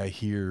suddenly I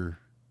hear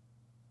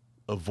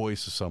a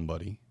voice of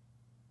somebody,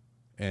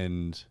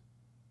 and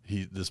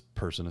this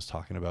person is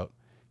talking about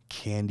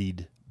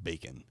candied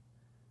bacon.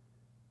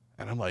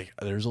 And I'm like,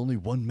 there's only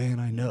one man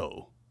I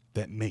know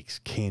that makes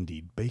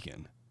candied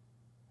bacon,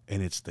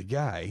 and it's the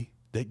guy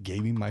that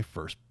gave me my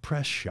first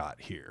press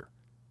shot here.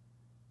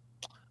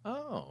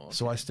 Oh. Okay.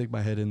 So I stick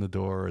my head in the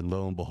door, and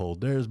lo and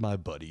behold, there's my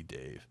buddy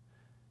Dave.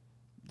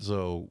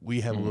 So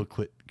we have a little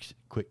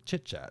quick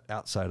chit chat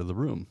outside of the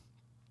room.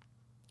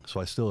 So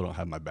I still don't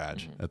have my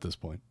badge at this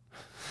point.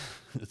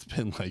 It's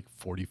been like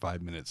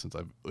 45 minutes since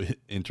I've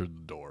entered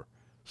the door.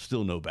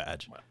 Still no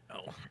badge.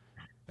 Wow.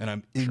 And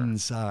I'm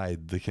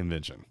inside the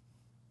convention,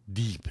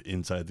 deep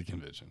inside the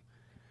convention.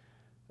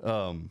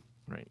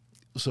 Right.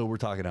 So we're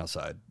talking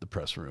outside the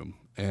press room,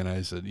 and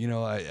I said,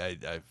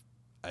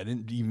 I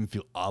didn't even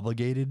feel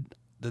obligated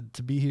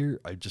to be here.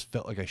 I just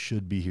felt like I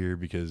should be here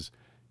because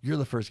you're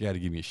the first guy to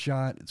give me a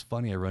shot. It's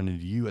funny, I run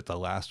into you at the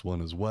last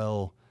one as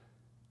well.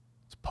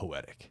 It's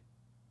poetic.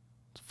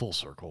 It's full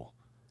circle.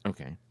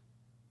 Okay.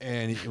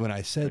 And when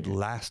I said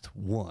last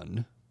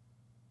one,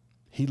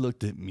 he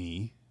looked at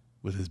me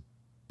with his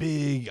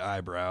big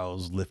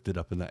eyebrows lifted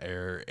up in the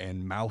air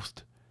and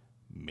mouthed,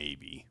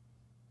 maybe.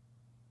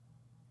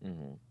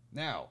 Mm-hmm.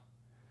 Now,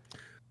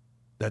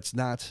 that's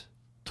not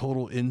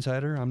total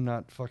insider. I'm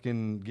not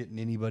fucking getting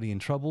anybody in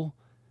trouble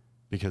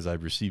because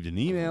I've received an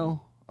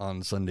email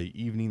on Sunday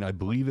evening. I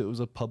believe it was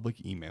a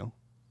public email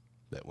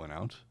that went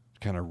out,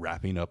 kind of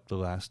wrapping up the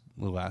last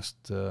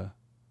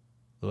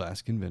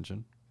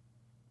convention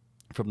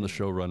from the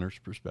showrunner's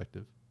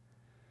perspective.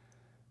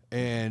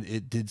 And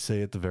it did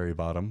say at the very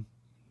bottom,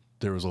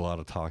 there was a lot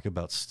of talk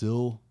about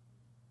still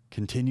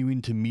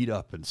continuing to meet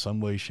up in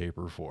some way, shape,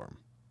 or form.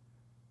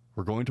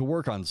 We're going to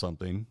work on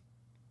something.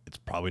 It's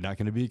probably not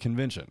going to be a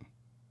convention,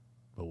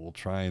 but we'll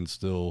try and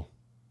still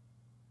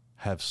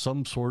have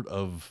some sort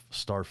of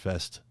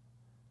StarFest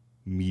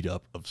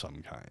meetup of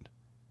some kind.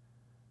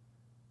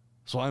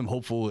 So I'm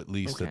hopeful at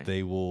least that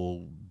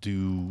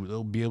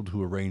they'll be able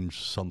to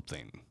arrange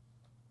something,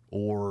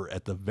 or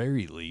at the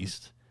very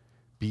least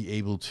be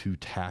able to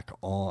tack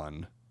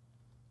on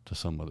to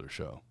some other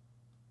show.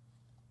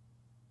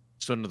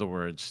 So in other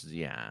words,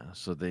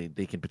 so they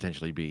can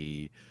potentially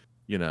be,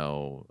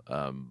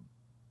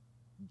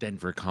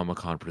 Denver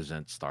Comic-Con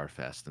presents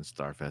StarFest, and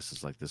StarFest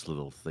is like this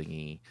little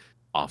thingy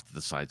off to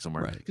the side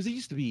somewhere. Right. Because it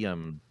used to be,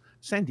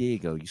 San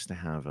Diego used to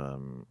have a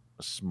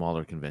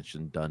smaller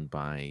convention done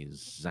by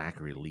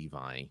Zachary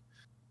Levi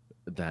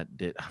that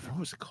did, what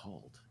was it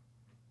called?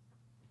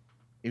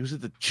 It was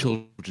at the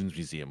Children's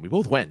Museum. We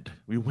both went.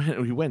 We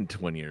went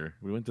 1 year.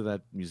 We went to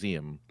that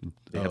museum.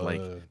 They had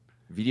like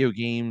video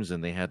games,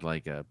 and they had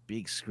like a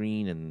big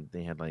screen, and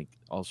they had like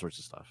all sorts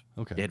of stuff.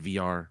 Okay. They had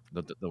VR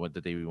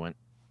the day we went.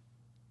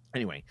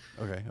 Anyway.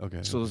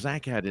 Okay. So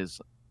Zach had his,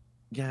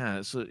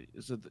 So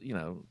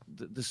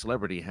the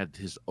celebrity had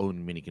his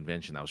own mini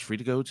convention that was free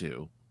to go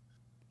to.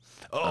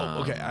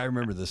 Oh, okay. I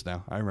remember this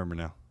now. I'm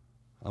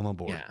on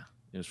board. Yeah,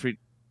 it was free.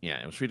 Yeah,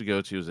 it was free to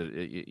go to.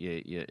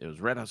 It was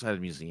right outside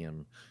the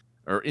museum,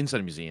 or inside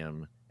the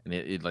museum, and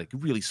it like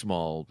really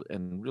small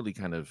and really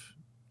kind of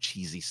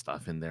cheesy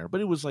stuff in there.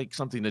 But it was like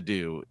something to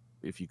do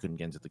if you couldn't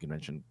get into the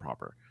convention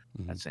proper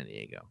at San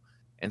Diego.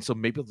 And so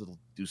maybe they'll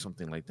do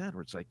something like that,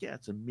 where it's like,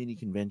 it's a mini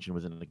convention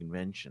within a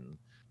convention,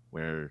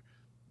 where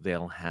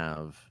they'll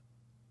have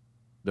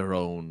their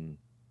own.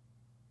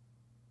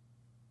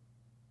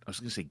 I was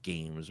going to say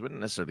games, but not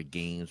necessarily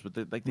games, but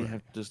they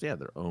have just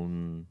their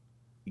own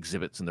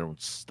exhibits and their own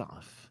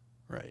stuff,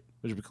 right?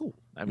 Which would be cool.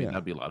 I mean,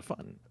 that'd be a lot of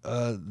fun.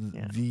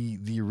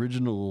 The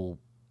original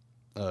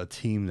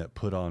team that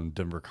put on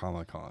Denver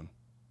Comic-Con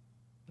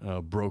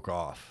broke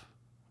off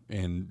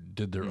and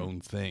did their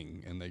own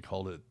thing, and they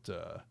called it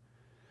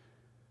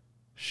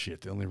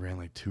they only ran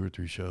like 2 or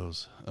 3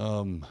 shows.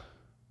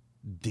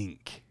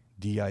 DINK,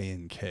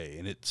 D-I-N-K,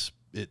 and it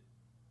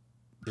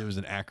was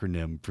an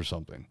acronym for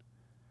something.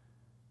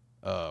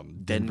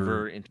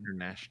 Denver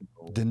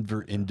International,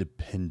 Denver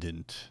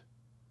Independent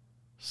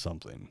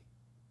something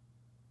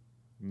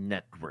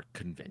Network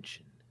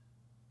Convention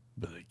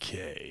with a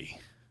K,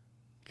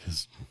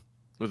 because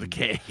with a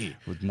K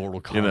with Mortal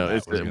Kombat,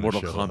 it's a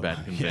Mortal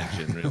Kombat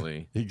convention.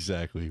 Really,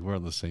 exactly. We're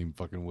on the same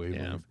fucking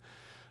wavelength.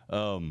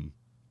 So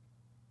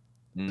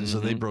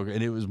they broke,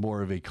 and it was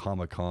more of a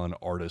Comic-Con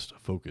artist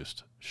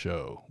focused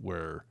show,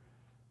 where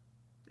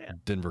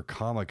Denver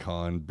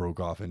Comic-Con broke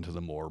off into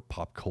the more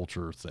pop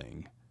culture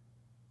thing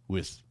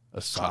with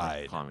a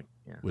side comic,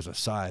 yeah. with a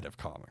side of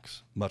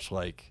comics, much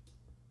like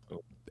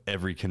Oh.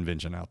 every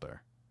convention out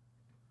there.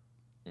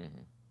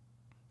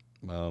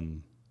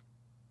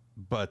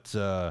 But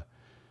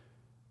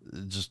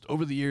just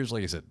over the years,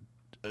 like I said,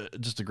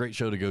 just a great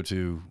show to go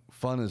to,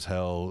 fun as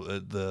hell.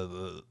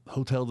 The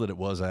hotel that it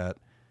was at,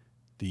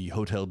 the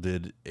hotel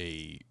did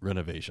a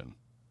renovation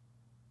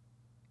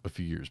a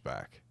few years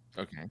back.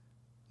 Okay.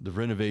 The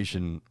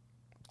renovation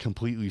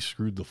completely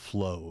screwed the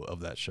flow of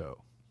that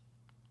show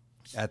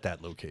at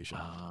that location.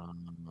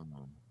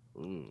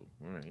 Ooh,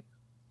 all right.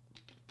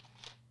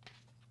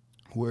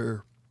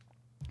 Where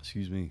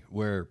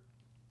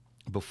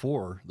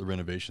before the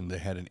renovation, they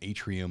had an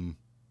atrium.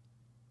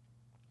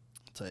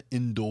 It's an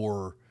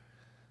indoor,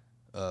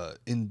 what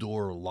do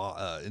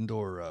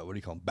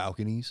you call them?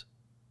 Balconies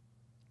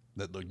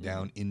that look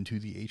down into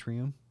the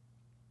atrium.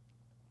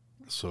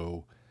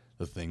 So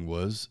the thing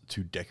was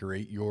to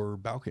decorate your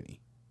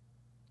balcony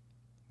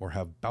or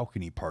have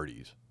balcony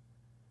parties.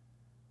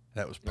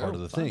 That was part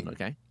of the thing.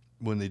 Okay.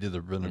 When they did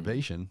the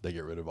renovation, they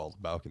get rid of all the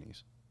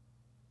balconies.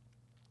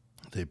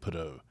 They put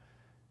a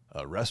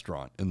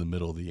restaurant in the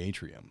middle of the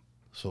atrium.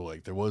 So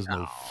like there was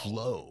no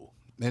flow.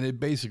 And it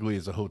basically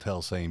is a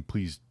hotel saying,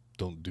 please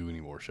don't do any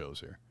more shows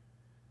here.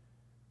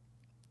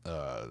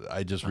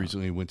 I just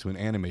recently went to an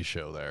anime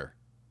show there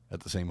at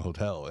the same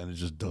hotel, and it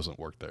just doesn't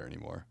work there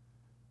anymore.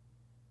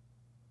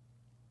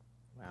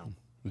 Wow.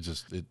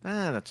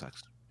 That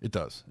sucks. It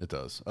does.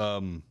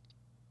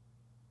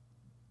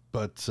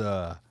 But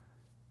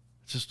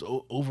just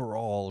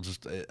overall,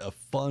 just a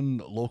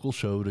fun local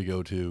show to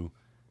go to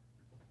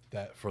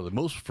that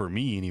for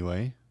me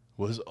anyway,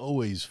 was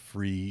always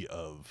free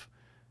of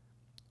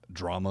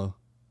drama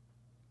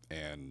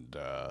and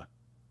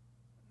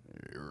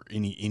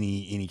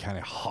any kind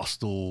of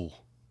hostile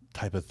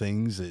type of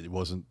things. It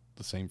wasn't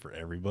the same for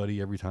everybody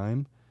every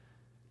time.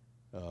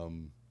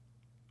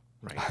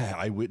 Right.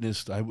 I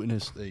witnessed a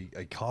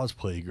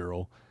cosplay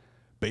girl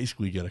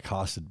basically get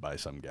accosted by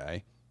some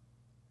guy,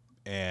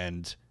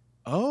 and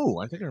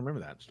I think I remember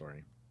that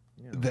story.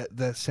 Yeah.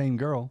 that same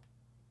girl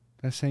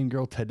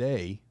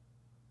today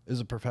is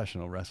a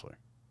professional wrestler.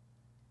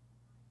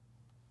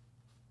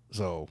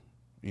 So,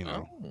 it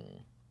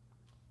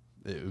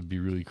would be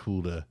really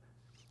cool to,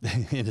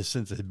 in a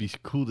sense, it'd be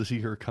cool to see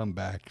her come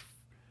back,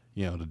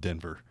 to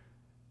Denver,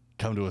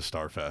 come to a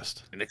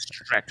StarFest, and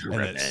extract her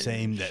and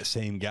revenge. that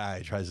same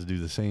guy tries to do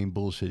the same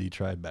bullshit he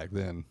tried back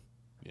then.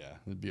 Yeah,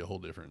 it'd be a whole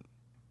different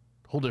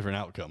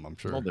outcome, I'm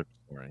sure. Whole different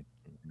story.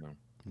 No.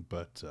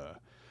 But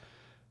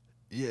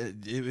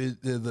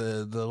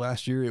the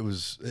last year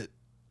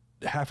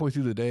halfway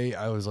through the day,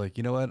 I was like,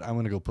 you know what? I'm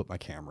gonna go put my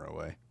camera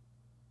away,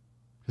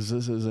 because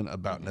this isn't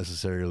about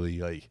necessarily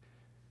like,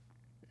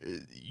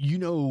 you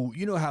know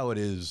how it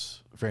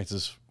is,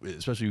 Francis.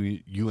 Especially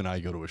when you and I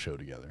go to a show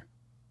together.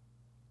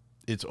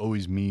 It's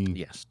always me,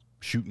 yes,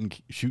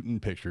 shooting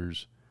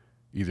pictures,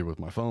 either with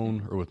my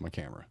phone or with my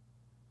camera.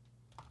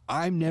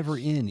 I'm never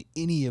in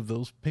any of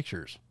those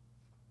pictures.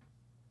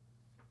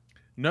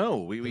 No,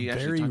 we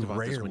actually talked about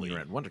this when rarely. you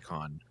were at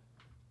WonderCon.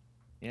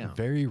 Yeah,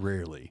 Very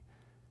rarely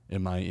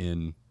am I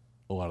in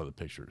a lot of the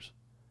pictures.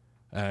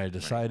 And I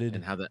decided,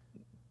 and how that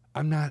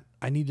I'm not.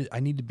 I need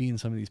to be in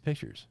some of these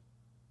pictures.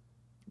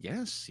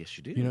 Yes, you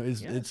do.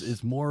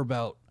 It's more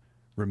about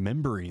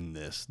remembering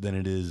this than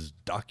it is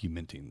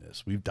documenting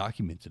this. We've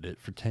documented it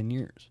for 10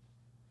 years.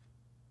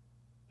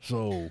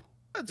 So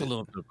that's a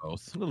little bit of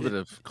both. A little bit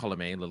of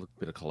column A, a little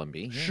bit of column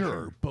B. Yeah,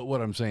 sure. But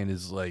what I'm saying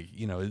is, like,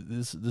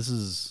 this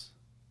is,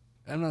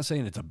 I'm not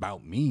saying it's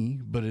about me,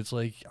 but it's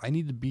like, I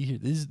need to be here.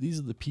 These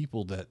are the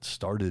people that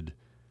started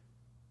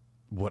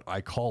what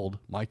I called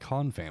my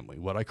con family,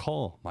 what I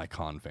call my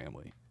con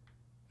family.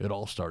 It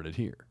all started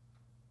here.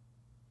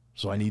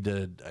 So I need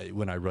to,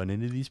 when I run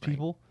into these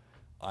people,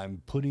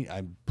 I'm putting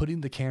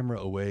the camera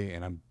away,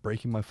 and I'm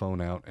breaking my phone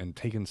out and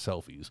taking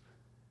selfies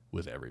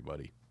with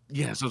everybody.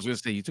 Yes, I was going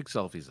to say, you took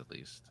selfies at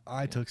least.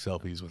 I took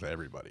selfies with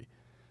everybody.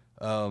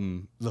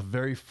 The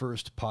very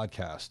first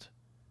podcast,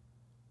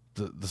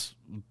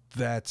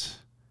 that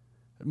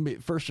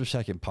first or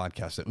second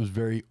podcast that was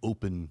very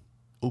open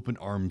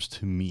arms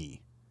to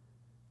me,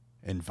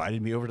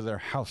 invited me over to their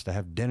house to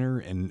have dinner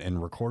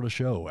and record a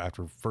show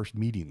after first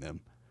meeting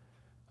them.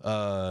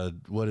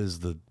 What is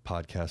the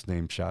podcast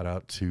name? Shout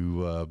out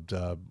to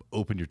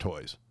Open Your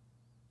Toys.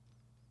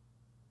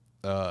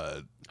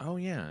 Oh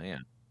yeah.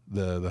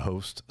 The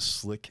host,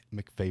 Slick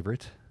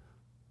McFavorite.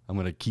 I'm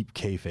gonna keep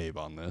kayfabe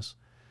on this.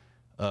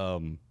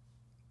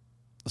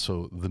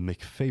 So the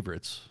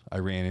McFavorites, I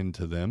ran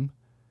into them.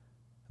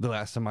 The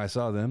last time I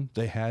saw them,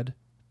 they had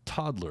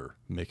Toddler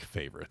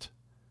McFavorite.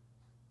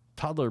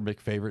 Toddler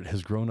McFavorite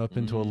has grown up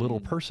into a little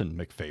person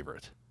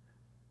McFavorite.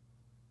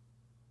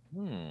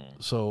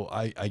 So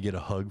I get a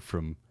hug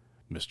from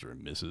Mr.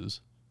 and Mrs.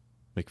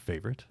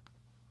 McFavorite.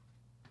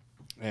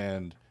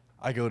 And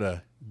I go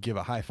to give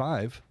a high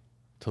five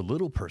to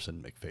little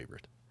person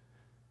McFavorite.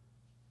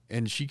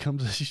 And she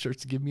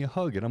starts to give me a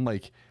hug. And I'm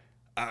like,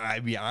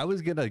 I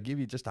was going to give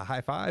you just a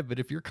high five, but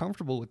if you're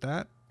comfortable with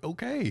that,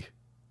 okay.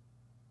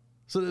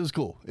 So it was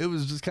cool. It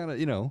was just kind of,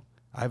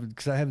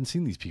 because I haven't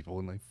seen these people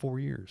in like 4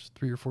 years,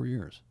 3 or 4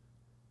 years.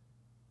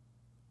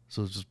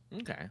 So it's just,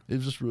 it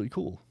was just really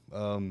cool.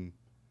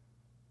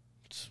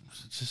 It's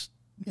just,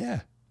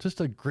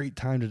 just a great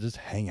time to just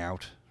hang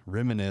out,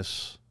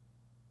 reminisce,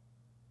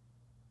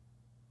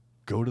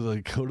 go to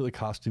the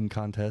costume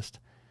contest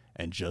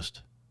and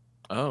just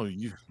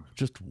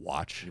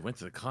watch. You went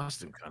to the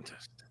costume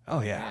contest.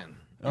 Oh yeah. Man.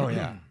 Oh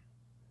yeah.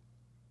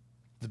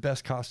 The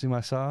best costume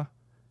I saw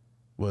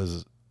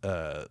was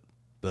the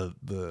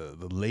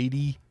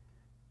lady,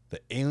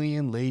 the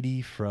alien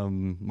lady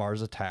from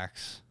Mars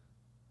Attacks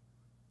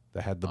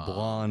that had the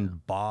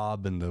blonde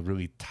bob and the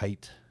really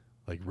tight,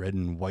 like red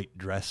and white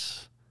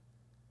dress,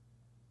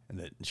 and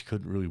that she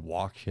couldn't really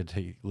walk. She had to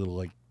take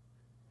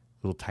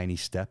little tiny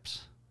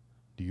steps.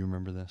 Do you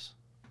remember this?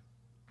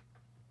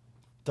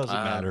 Doesn't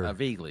matter.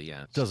 Vaguely,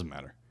 yeah. Doesn't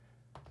matter.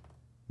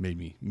 Made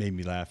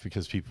me laugh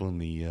because people in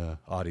the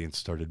audience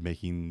started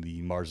making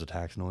the Mars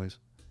Attacks noise.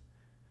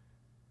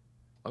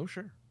 Oh,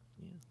 sure.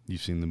 Yeah.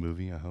 You've seen the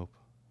movie, I hope.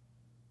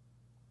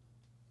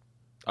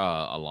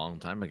 A long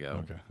time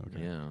ago. Okay.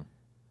 Yeah.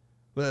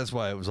 But that's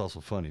why it was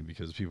also funny,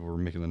 because people were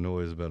making the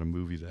noise about a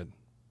movie that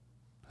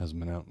hasn't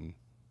been out in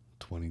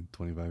 20,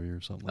 25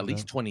 years, something like that. At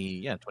least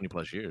 20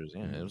 plus years.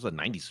 Yeah. It was a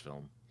 90s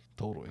film.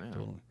 Totally.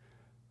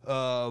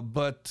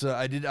 But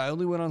I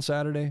only went on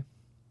Saturday,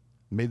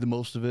 made the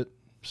most of it,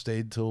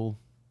 stayed till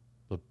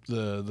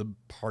the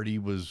party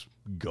was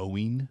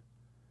going.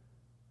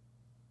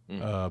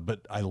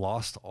 But I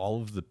lost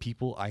all of the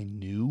people I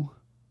knew.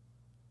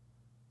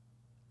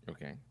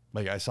 Okay.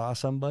 Like, I saw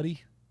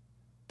somebody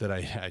that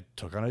I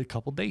took on a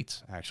couple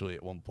dates, actually,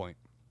 at one point.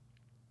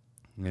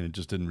 And it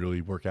just didn't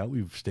really work out.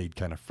 We've stayed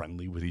kind of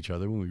friendly with each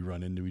other when we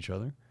run into each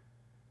other.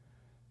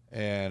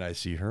 And I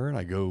see her, and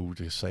I go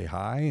to say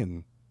hi,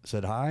 and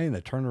said hi, and I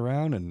turned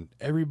around, and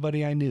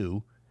everybody I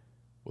knew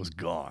was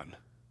gone.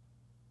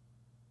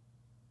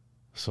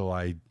 So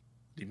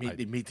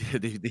They made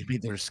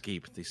their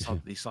escape. They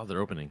saw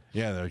their opening.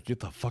 Yeah, they're like, get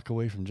the fuck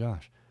away from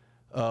Josh.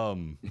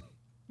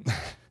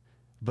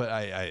 But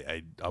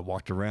I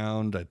walked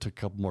around. I took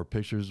a couple more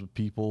pictures with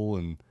people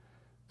and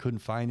couldn't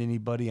find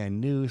anybody I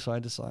knew. So I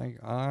just like,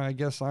 I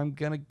guess I'm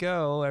gonna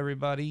go,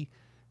 everybody.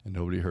 And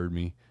nobody heard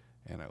me,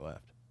 and I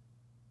left.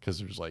 Because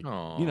there's like,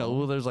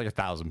 there's like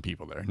 1,000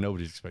 people there.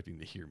 Nobody's expecting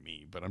to hear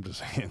me, but I'm just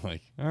saying,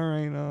 like, all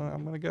right,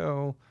 I'm gonna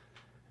go.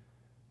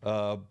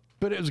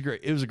 But it was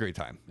great. It was a great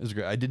time. It was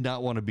great. I did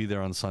not want to be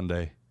there on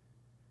Sunday.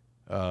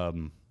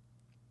 The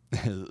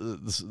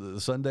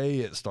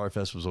Sunday at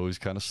StarFest was always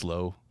kind of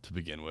slow to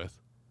begin with.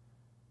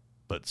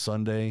 But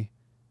Sunday,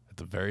 at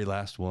the very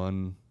last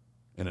one,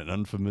 in an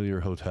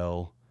unfamiliar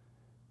hotel,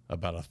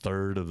 about a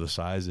third of the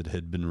size it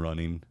had been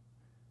running.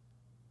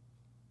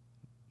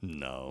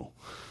 No.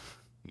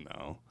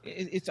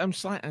 It's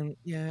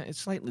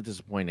slightly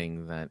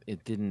disappointing that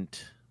it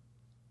didn't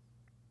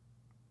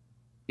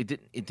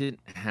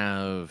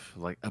have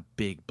like a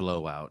big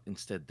blowout.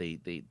 Instead, they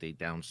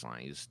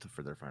downsized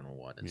for their final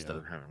one. Instead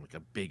of having like a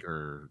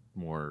bigger,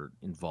 more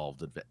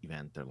involved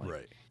event, they're like,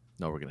 right.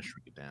 No, we're going to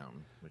shrink it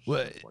down, which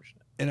is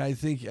unfortunate. And I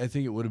think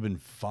it would have been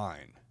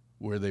fine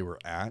where they were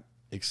at,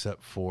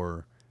 except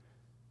for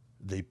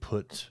they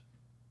put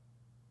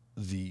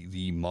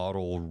the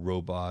model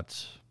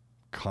robot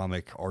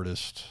comic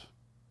artist,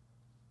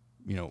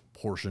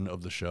 portion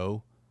of the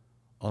show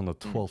on the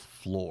 12th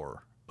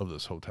floor of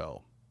this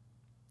hotel,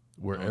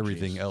 where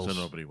everything else. So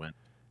nobody went.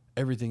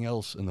 Everything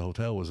else in the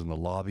hotel was in the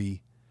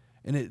lobby,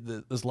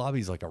 and this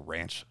lobby is like a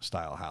ranch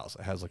style house.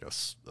 It has like a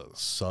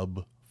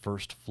sub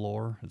first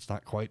floor. It's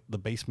not quite the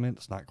basement.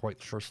 It's not quite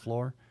the first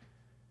floor.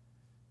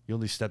 You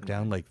only step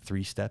down like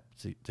 3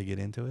 steps to get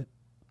into it,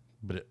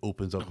 but it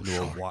opens up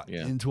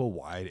into a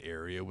wide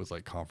area with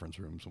like conference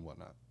rooms and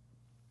whatnot.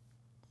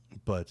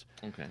 But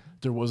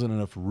there wasn't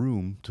enough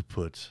room to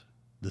put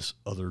this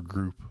other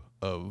group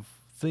of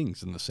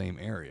things in the same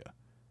area.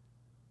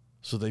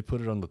 So they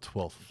put it on the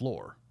 12th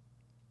floor.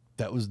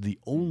 That was the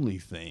only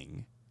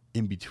thing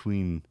in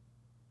between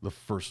the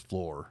first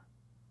floor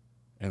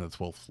and the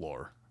 12th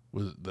floor.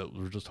 That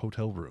were just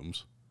hotel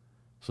rooms.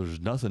 So there's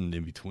nothing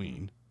in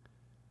between.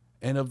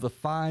 And of the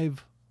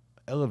 5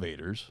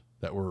 elevators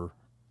that were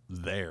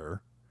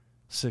there,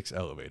 6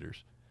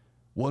 elevators,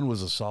 one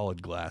was a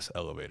solid glass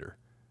elevator.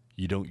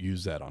 You don't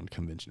use that on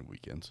convention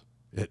weekends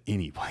at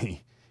any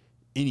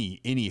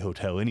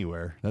hotel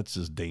anywhere. That's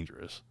just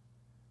dangerous.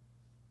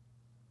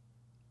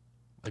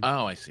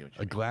 I see what you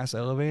mean. A glass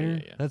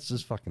elevator? Yeah. That's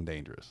just fucking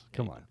dangerous.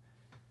 Come on.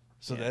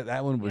 So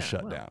that one was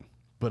shut down.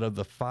 But of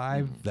the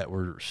 5 that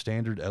were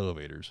standard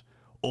elevators,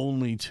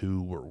 only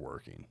 2 were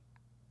working.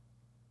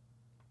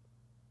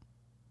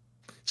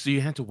 So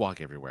you had to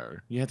walk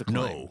everywhere. You had to climb.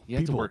 No. You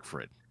had to work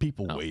for it.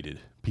 People waited.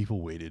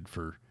 People waited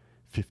for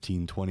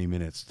 15, 20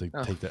 minutes to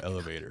take the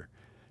elevator.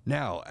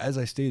 Now, as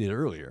I stated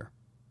earlier,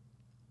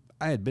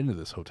 I had been to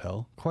this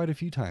hotel quite a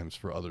few times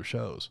for other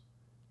shows.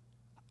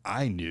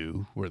 I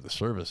knew where the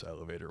service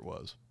elevator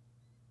was.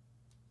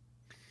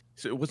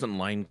 So it wasn't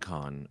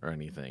LineCon or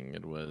anything.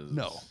 It was...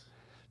 No.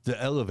 The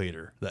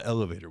elevator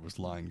was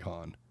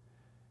LineCon.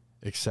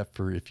 except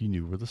for if you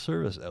knew where the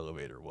service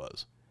elevator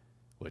was,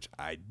 which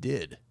I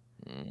did.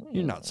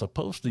 You're not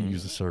supposed to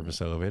use the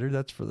service elevator.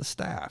 That's for the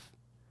staff.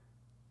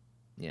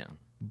 Yeah.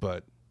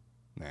 But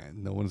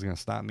no one's going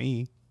to stop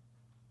me.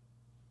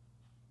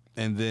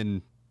 And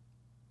then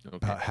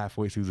about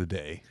halfway through the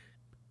day,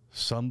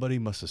 somebody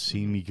must have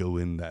seen me go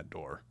in that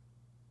door.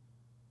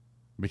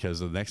 Because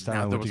the next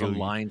time there was a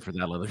line for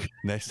that elevator.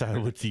 Next time I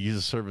went to use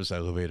a service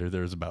elevator,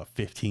 there was about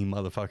 15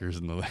 motherfuckers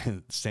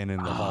standing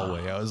in the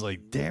hallway. I was like,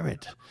 damn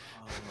it.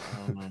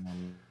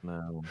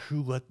 No.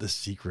 Who let the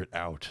secret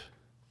out?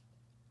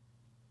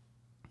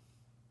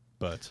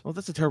 But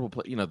that's a terrible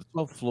place. The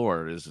 12th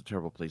floor is a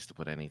terrible place to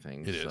put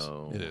anything. It is.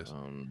 So, it is.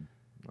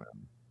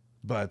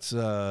 But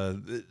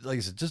like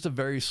I said, just a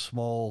very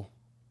small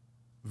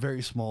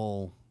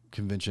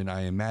convention.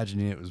 I imagine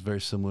it was very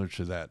similar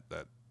to that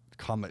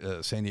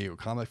San Diego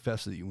Comic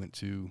Fest that you went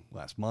to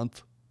last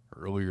month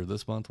or earlier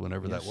this month,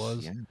 whenever that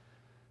was.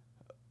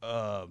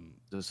 Yeah.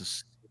 There's a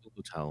single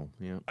hotel.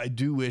 Yeah. I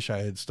do wish I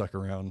had stuck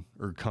around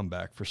or come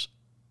back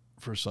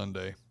for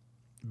Sunday,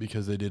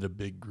 because they did a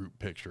big group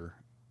picture.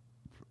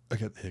 I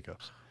got the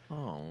hiccups.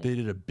 Oh. They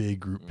did a big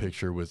group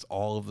picture with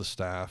all of the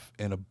staff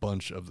and a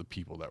bunch of the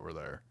people that were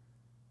there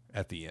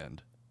at the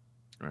end.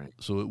 Right.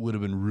 So it would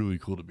have been really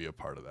cool to be a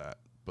part of that.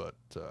 But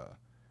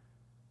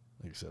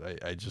like I said,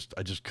 I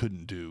just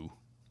couldn't do.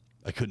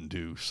 I couldn't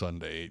do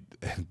Sunday.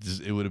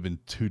 It would have been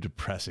too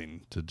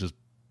depressing to just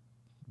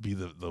be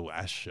the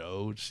last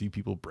show, to see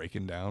people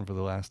breaking down for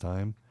the last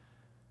time.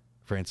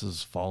 Francis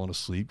is falling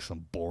asleep because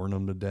I'm boring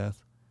him to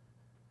death.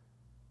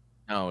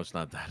 No, it's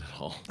not that at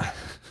all.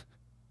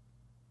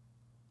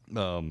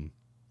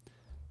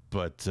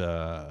 But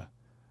no,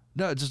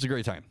 it's just a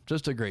great time.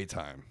 Just a great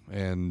time.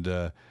 And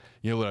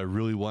you know what I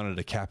really wanted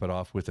to cap it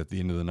off with at the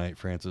end of the night,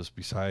 Francis,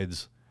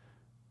 besides,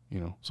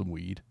 some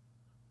weed.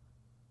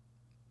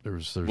 There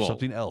was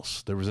something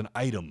else. There was an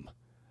item.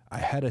 I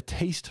had a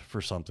taste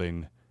for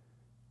something,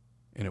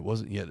 and it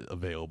wasn't yet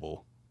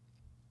available.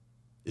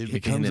 It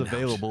becomes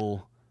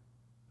available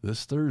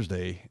this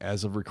Thursday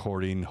as of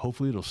recording.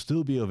 Hopefully it'll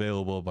still be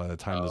available by the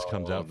time this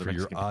comes out for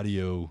your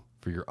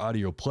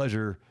audio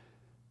pleasure.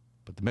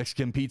 But the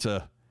Mexican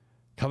pizza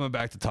coming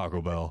back to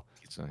Taco Bell.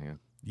 Pizza, yeah.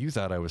 You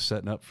thought I was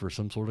setting up for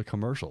some sort of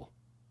commercial.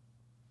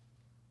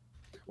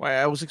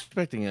 Well, I was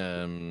expecting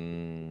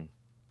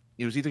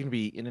it was either going to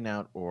be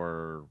In-N-Out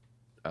or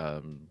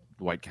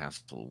White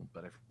Castle,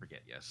 but I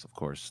forget. Yes, of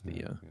course.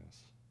 Yes.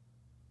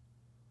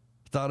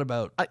 Thought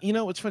about.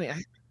 It's funny.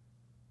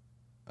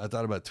 I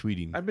thought about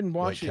tweeting. I've been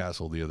watching White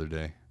Castle the other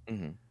day,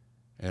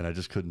 and I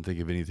just couldn't think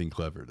of anything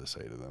clever to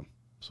say to them,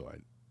 so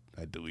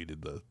I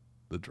deleted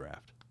the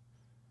draft.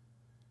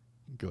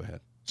 Go ahead.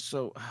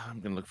 So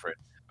I'm going to look for it.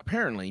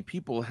 Apparently,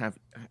 people have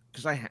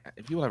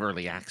people have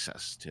early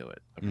access to it.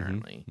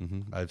 Apparently,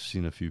 I've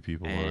seen a few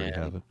people already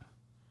have it.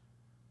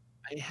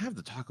 I have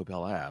the Taco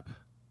Bell app.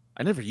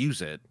 I never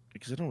use it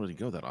because I don't really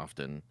go that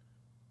often.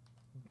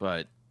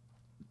 But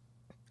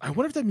I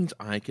wonder if that means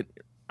I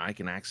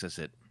can access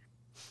it.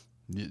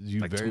 You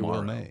like very tomorrow.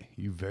 well may.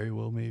 You very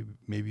well may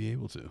be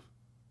able to.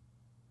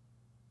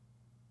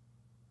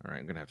 All right,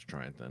 I'm gonna have to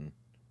try it then,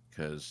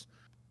 because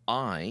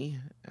I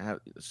have.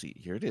 Let's see,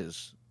 here it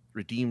is.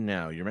 Redeem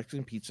now. Your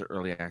Mexican pizza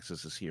early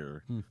access is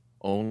here.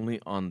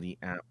 Only on the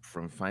app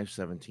from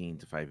 5/17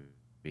 to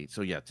 5/8.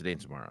 So yeah, today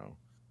and tomorrow.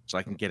 So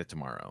I can get it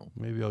tomorrow.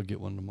 Maybe I'll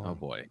get one tomorrow. Oh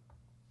boy.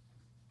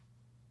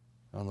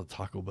 On the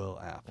Taco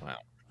Bell app. Wow.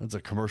 That's a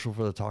commercial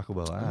for the Taco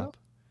Bell app.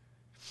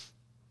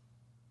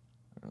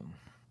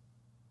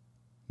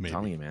 Maybe. I'm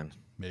telling you, man.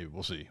 Maybe.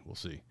 We'll see.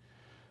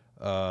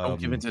 Don't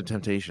give in to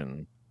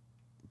temptation.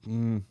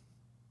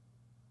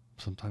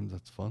 Sometimes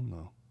that's fun,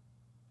 though.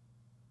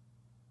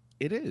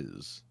 It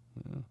is.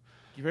 Yeah.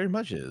 It very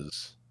much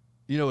is.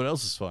 You know what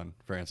else is fun,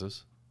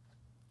 Francis?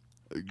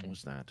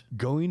 What's that?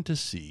 Going to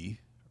see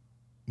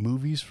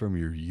movies from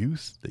your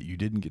youth that you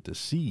didn't get to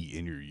see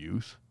in your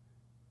youth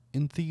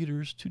in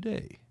theaters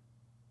today.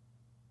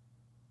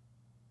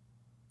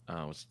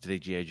 What's today,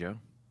 G.I. Joe?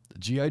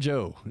 G.I.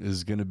 Joe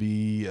is going to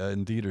be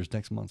in theaters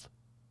next month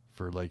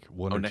for like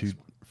 1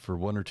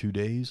 or 2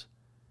 days.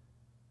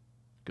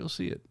 Go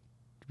see it.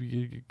 It'll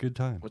be a good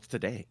time. What's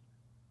today?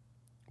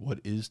 What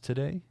is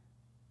today?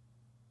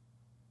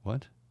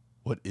 What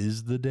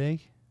is the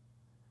day?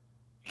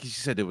 You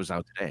said it was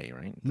out today,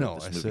 right? No,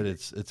 I said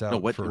it's out. No,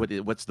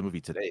 what's the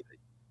movie today?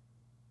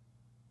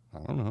 I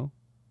don't know.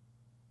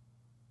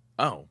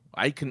 Oh,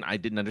 I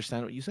didn't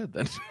understand what you said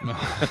then.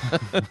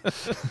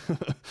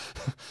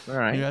 All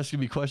right. You're asking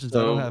me questions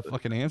I don't have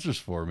fucking answers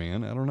for,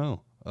 man. I don't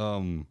know.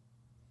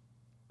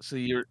 So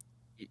you're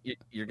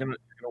gonna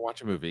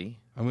watch a movie.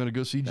 I'm gonna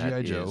go see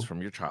G.I. Joe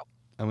from your child.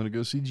 I'm gonna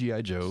go see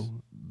G.I. Joe,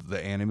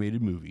 the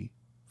animated movie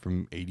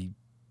from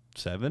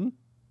 '87.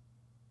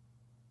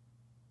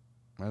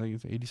 I think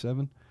it's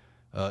 87,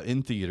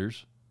 in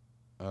theaters,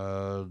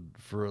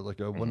 for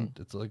like a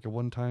it's like a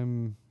one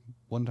time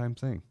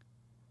thing.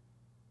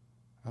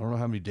 I don't know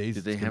how many days.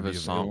 Did they have a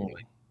song?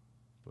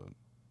 But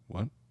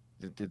what?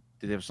 Did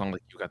they have a song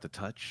like "You Got the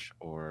Touch"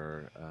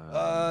 or?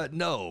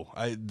 No,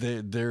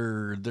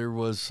 there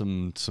was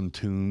some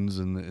tunes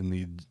in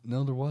the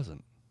no, there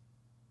wasn't.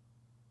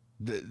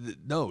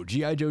 No,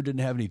 G.I. Joe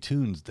didn't have any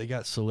tunes. They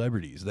got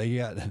celebrities. They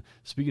got,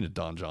 speaking of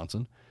Don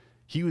Johnson,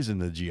 he was in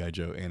the G.I.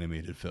 Joe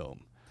animated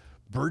film.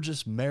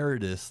 Burgess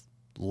Meredith's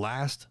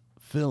last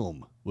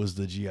film was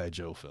the G.I.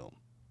 Joe film.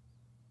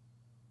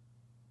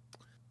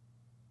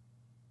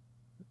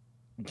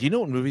 Do you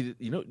know what movie?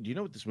 Do you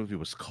know what this movie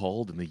was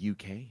called in the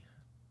UK?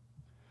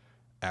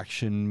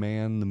 Action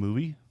Man, the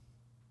movie?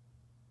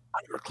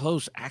 You were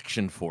close.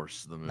 Action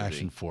Force, the movie.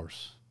 Action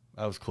Force.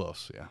 I was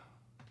close, yeah.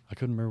 I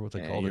couldn't remember what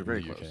they called it in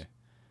the UK. Close.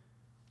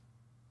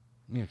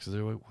 Yeah, because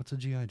they're like, what's a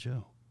G.I.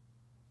 Joe?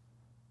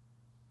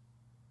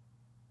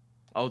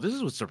 Oh, this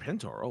is with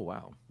Serpentor. Oh,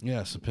 wow.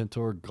 Yeah,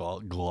 Serpentor,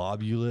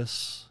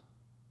 Globulus.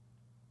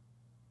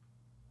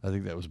 I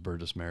think that was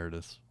Burgess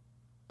Meredith's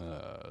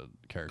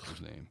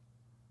character's name.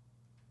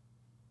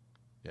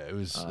 Yeah, it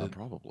was...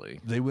 probably.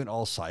 They went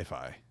all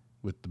sci-fi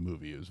with the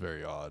movie. It was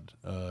very odd.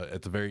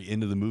 At the very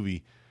end of the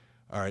movie,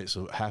 all right,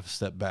 so half a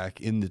step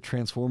back, in the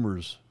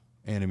Transformers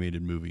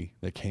animated movie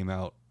that came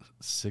out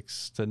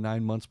 6 to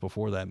 9 months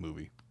before that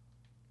movie,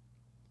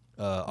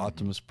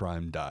 Optimus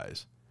Prime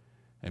dies,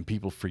 and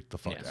people freaked the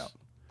fuck out.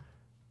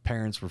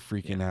 Parents were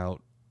freaking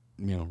out,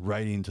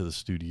 right into the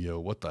studio.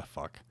 What the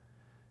fuck?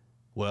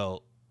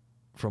 Well,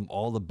 from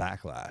all the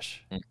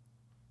backlash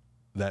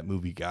that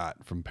movie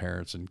got from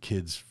parents and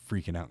kids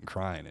freaking out and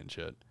crying and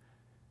shit,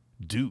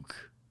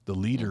 Duke, the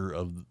leader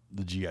of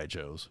the G.I.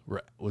 Joes,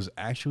 was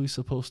actually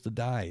supposed to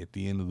die at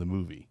the end of the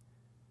movie.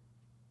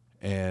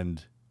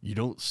 And you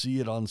don't see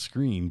it on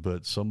screen,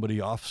 but somebody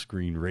off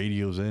screen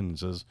radios in and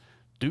says,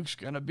 Duke's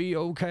going to be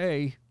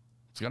okay.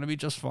 It's going to be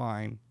just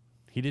fine.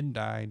 He didn't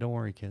die. Don't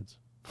worry, kids.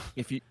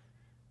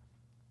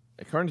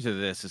 According to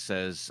this, it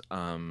says,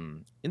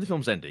 in the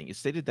film's ending, it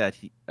stated that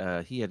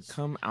he had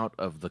come out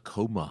of the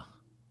coma.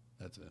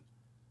 That's it.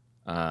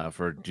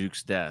 For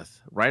Duke's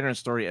death. Writer and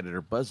story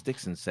editor Buzz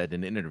Dixon said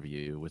in an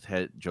interview with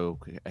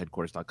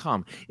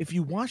JoeHeadquarters.com, if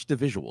you watch the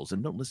visuals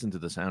and don't listen to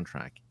the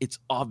soundtrack, it's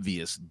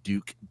obvious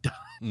Duke dies.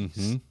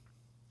 Mm-hmm.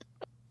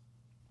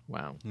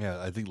 Wow.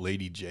 Yeah, I think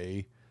Lady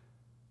J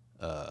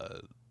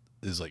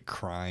is like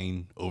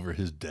crying over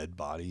his dead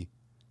body.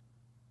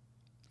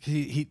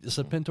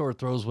 Serpentor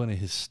throws one of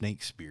his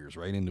snake spears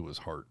right into his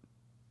heart.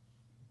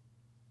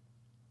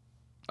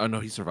 Oh, no,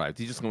 he survived.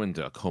 He just went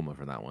into a coma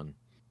for that one.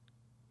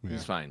 Yeah.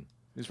 He's fine.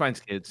 He's fine,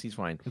 kids. He's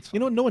fine.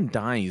 No one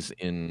dies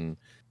in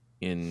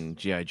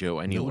G.I. Joe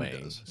anyway. No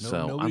does.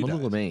 So I'm a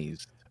little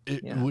amazed.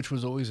 Which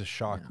was always a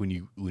shock when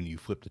you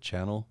flipped the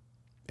channel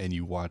and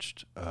you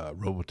watched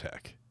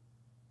Robotech,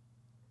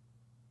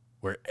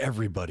 where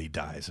everybody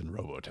dies in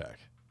Robotech.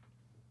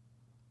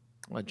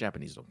 Well,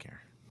 Japanese don't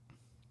care.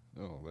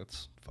 Oh,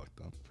 that's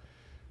fucked up.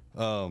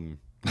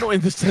 No,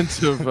 in the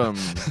sense of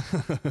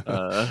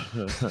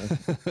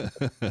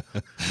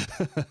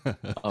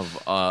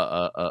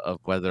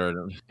whether,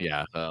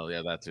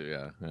 that too,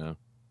 yeah.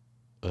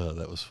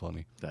 That was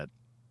funny.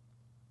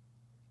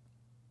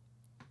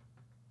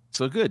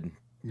 So good.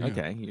 Yeah.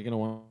 Okay, you're gonna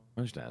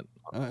watch that.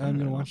 I'm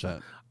gonna watch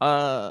that.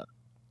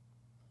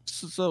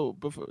 So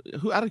before,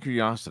 out of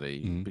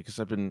curiosity, because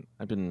I've been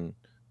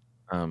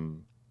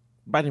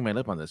biting my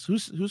lip on this.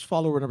 Who's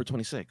follower number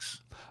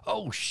 26?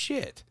 Oh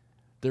shit.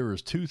 There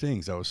was 2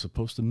 things I was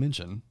supposed to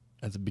mention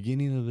at the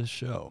beginning of this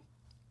show.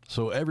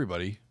 So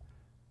everybody,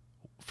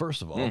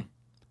 first of all,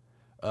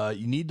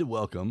 you need to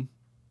welcome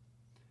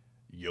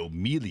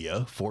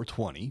Yomelia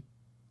 420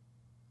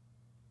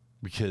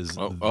 because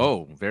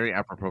very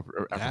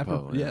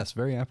apropos. Yes,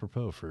 very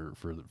apropos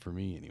for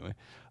me anyway.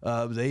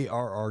 They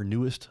are our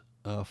newest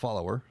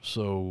follower,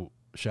 so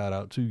shout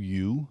out to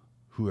you,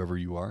 whoever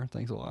you are.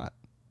 Thanks a lot.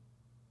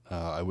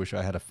 I wish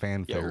I had a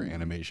fanfare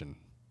animation.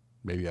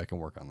 Maybe I can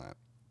work on that.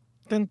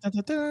 Dun, dun,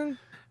 dun, dun.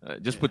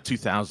 Just put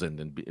 2000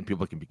 and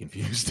people can be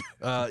confused.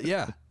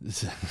 Yeah,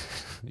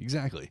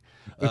 exactly.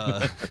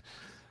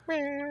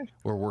 We're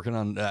working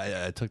on.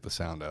 I took the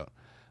sound out,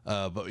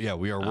 but yeah,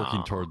 we are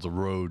working towards the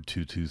road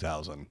to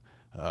 2000.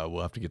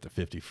 We'll have to get to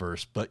 50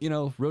 first, but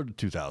road to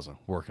 2000.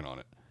 Working on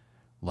it.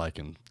 Like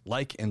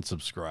and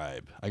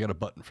subscribe. I got a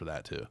button for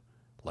that too.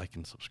 Like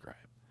and subscribe.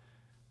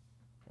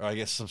 Or I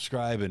guess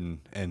subscribe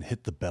and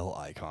hit the bell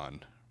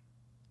icon.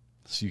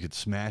 So you could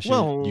smash it,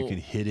 you can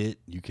hit it,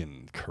 you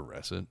can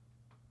caress it.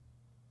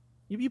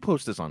 You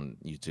post this on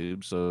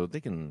YouTube, so they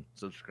can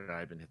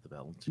subscribe and hit the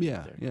bell too.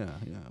 Yeah.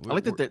 I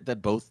like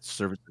that both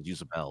services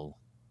use a bell.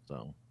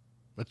 So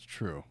that's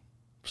true.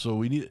 So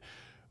we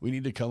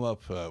need to come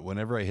up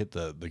whenever I hit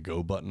the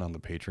go button on the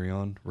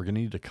Patreon. We're gonna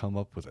need to come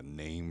up with a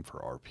name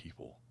for our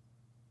people,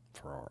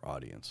 for our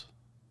audience,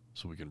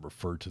 so we can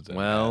refer to them.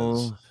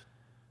 As,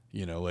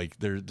 like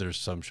there's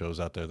some shows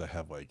out there that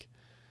have like.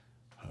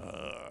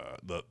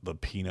 The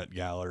Peanut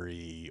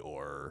Gallery,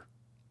 or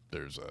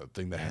there's a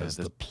thing that has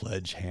the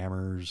Pledge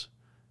Hammers,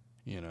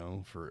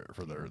 for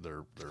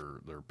their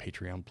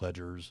Patreon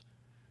pledgers.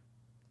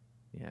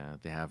 Yeah,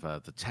 they have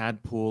the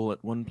Tadpole at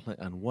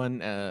on one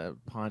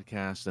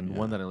podcast, and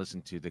one Yeah. that I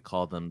listened to. They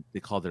call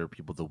their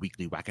people the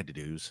Weekly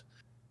Wackadoos.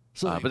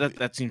 So But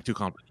that seems too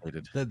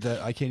complicated.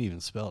 that I can't even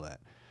spell that.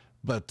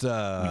 But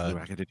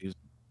Weekly Wackadoos.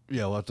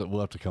 yeah, we'll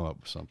have to come up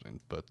with something.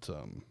 But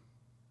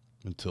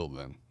until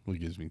then, it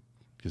gives me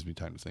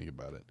time to think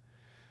about it.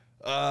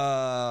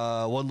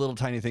 One little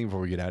tiny thing before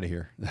we get out of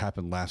here. It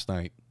happened last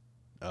night.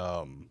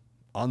 On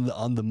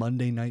the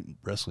Monday Night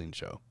Wrestling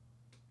show.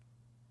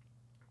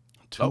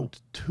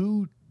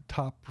 Two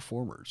top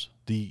performers,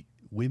 the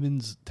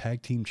women's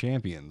tag team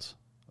champions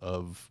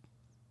of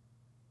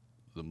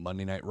the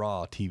Monday Night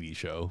Raw TV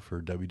show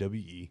for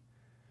WWE,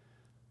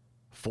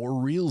 for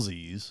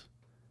realsies,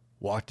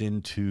 walked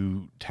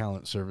into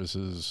Talent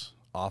Services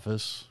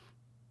office,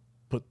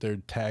 put their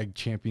tag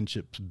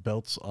championships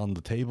belts on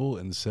the table,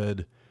 and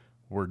said,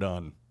 "We're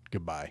done.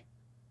 Goodbye."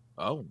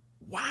 Oh,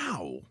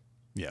 wow.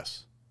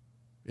 Yes.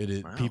 It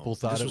is. Wow. People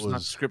thought this it was not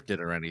was scripted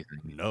or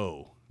anything.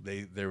 No.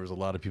 There was a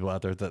lot of people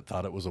out there that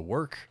thought it was a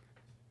work.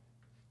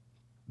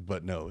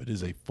 But no, it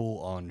is a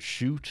full-on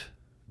shoot.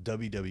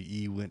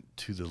 WWE went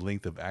to the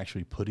length of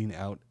actually putting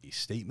out a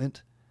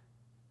statement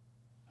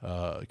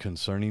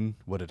concerning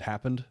what had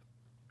happened.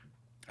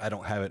 I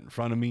don't have it in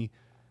front of me,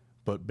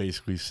 but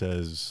basically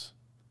says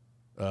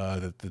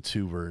that the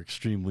two were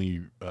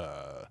extremely,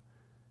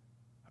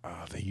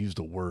 they used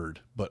a word,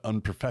 but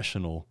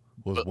unprofessional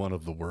was one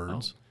of the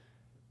words.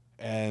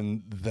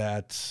 And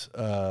that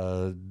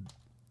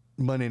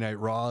Monday Night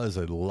Raw is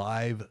a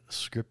live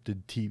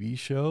scripted TV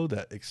show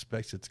that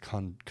expects its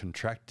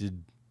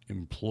contracted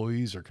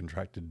employees or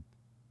contracted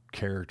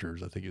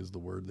characters, I think is the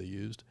word they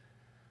used,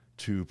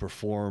 to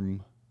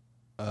perform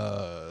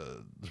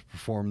their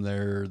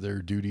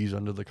duties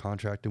under the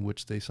contract in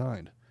which they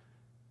signed.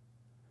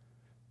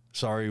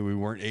 Sorry, we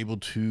weren't able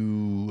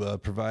to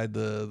provide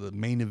the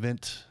main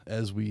event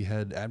as we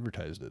had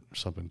advertised it, or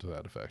something to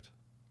that effect.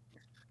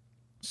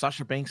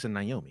 Sasha Banks and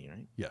Naomi,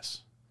 right?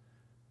 Yes.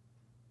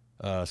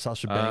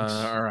 Sasha Banks.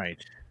 All right.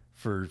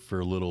 For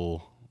a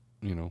little,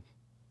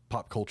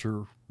 pop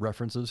culture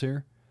references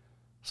here.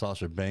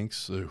 Sasha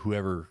Banks,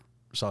 whoever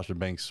Sasha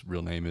Banks'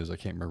 real name is, I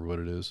can't remember what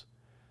it is.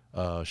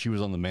 She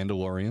was on The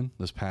Mandalorian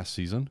this past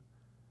season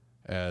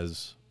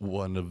as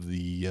one of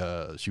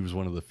the. She was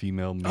one of the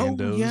female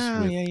Mandos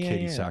with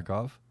Katie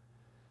Sackhoff.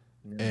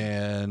 Yeah.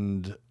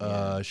 And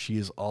she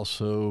is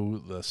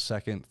also the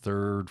second,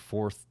 third,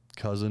 fourth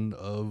cousin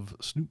of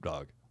Snoop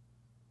Dogg.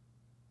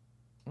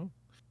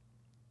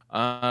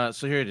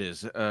 So here it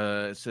is.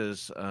 It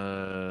says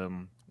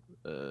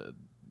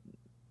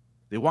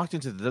they walked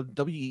into the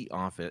WWE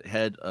office,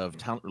 head of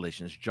talent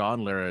relations,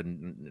 John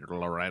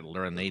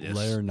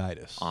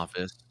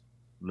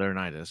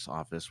Laurinaitis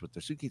office with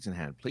their suitcase in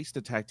hand, placed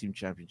the tag team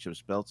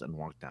championships belts and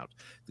walked out.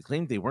 They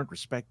claimed they weren't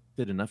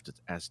respected enough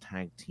as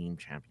tag team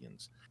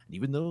champions. And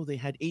even though they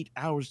had 8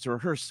 hours to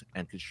rehearse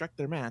and construct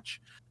their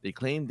match, they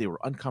claimed they were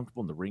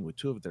uncomfortable in the ring with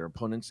two of their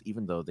opponents,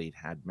 even though they'd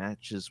had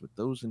matches with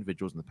those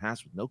individuals in the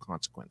past with no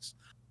consequence.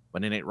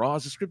 Monday Night Raw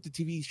is a scripted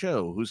TV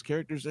show whose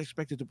characters are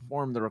expected to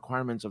perform the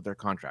requirements of their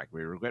contract.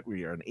 We regret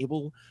we are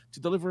unable to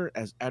deliver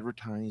as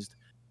advertised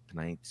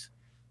tonight's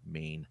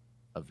main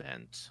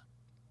event.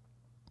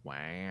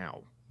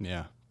 Wow.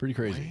 Yeah, pretty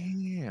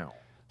crazy. Wow.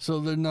 So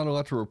there's not a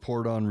lot to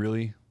report on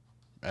really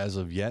as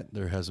of yet.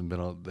 There hasn't been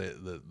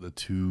the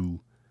two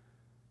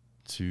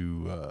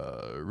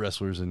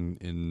wrestlers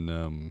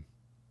in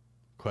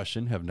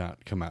question have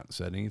not come out and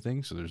said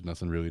anything, so there's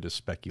nothing really to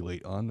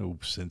speculate on. No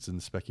sense in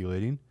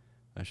speculating,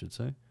 I should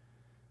say.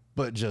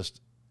 But just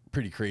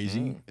pretty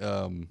crazy.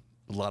 A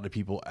lot of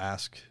people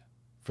ask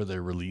for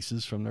their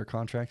releases from their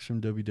contracts from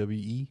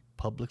WWE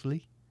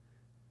publicly.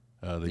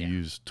 They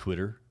use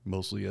Twitter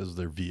mostly as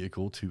their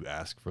vehicle to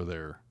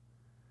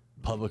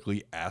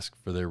publicly ask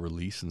for their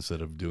release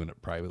instead of doing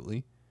it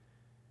privately.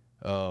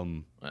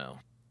 Well,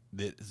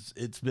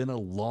 it's been a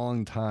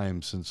long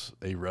time since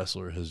a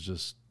wrestler has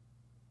just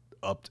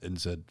upped and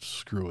said,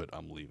 "Screw it,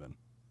 I'm leaving."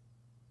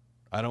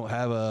 I don't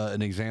have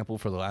an example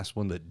for the last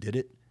one that did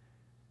it,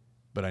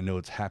 but I know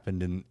it's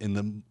happened in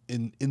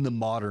the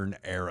modern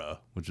era,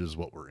 which is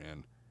what we're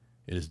in.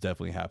 It has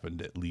definitely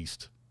happened at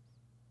least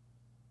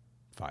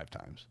 5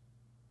 times.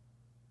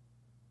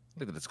 I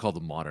think that's called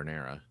the modern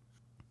era.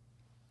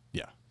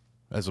 Yeah,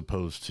 as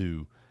opposed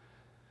to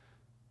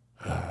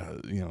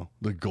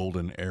the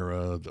golden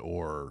era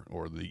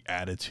or the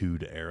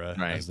attitude era,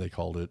 right, as they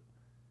called it.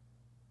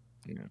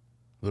 Yeah,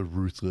 the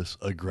ruthless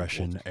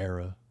aggression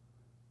era.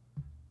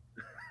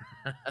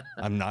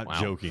 I'm not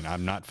joking.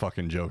 I'm not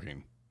fucking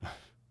joking.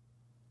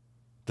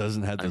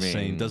 Doesn't have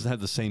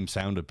the same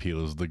sound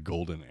appeal as the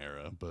golden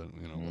era, but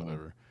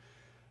whatever.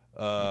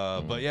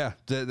 But yeah,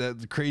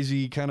 the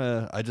crazy kind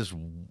of, I just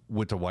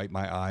went to wipe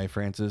my eye,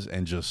 Francis,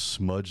 and just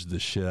smudged the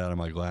shit out of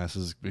my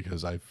glasses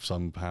because I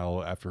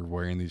somehow, after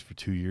wearing these for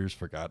 2 years,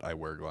 forgot I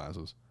wear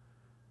glasses.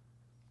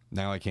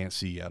 Now I can't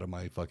see out of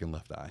my fucking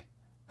left eye.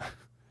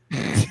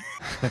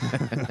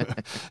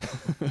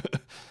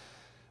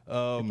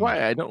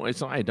 Why I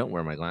don't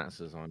wear my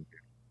glasses on.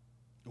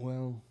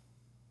 Well,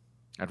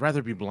 I'd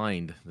rather be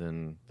blind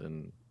than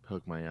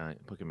poking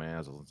my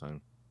eyes all the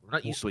time. We're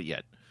not used to it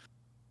yet.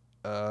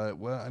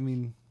 Well, I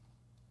mean,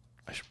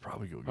 I should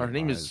probably go Our get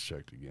name my is- eyes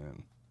checked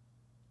again.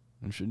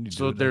 And shouldn't you do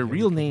So it their like every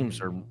real couple names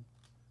years? are-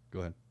 Go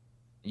ahead.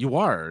 You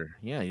are,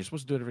 yeah. You're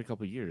supposed to do it every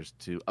couple of years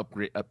to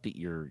update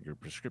your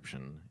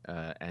prescription,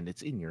 and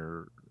it's in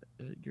your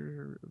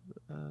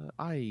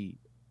eye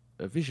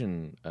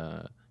vision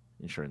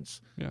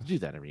insurance. Yeah. You do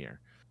that every year.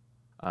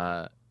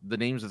 The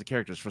names of the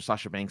characters for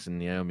Sasha Banks and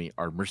Naomi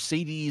are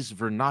Mercedes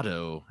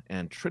Vernado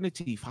and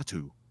Trinity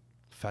Fatu.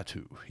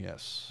 Fatu,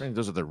 yes. I think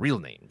those are the real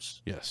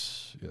names.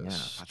 Yes. Yeah,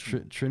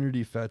 Fatu.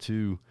 Trinity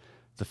Fatu.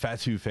 The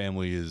Fatu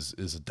family is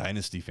a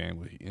dynasty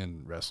family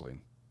in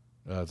wrestling.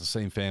 It's the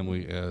same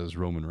family as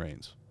Roman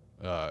Reigns,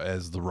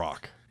 as The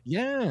Rock.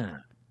 Yeah.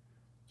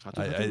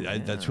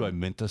 Fatu, That's who I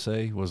meant to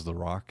say was The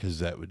Rock,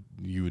 because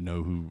you would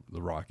know who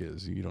The Rock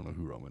is. You don't know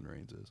who Roman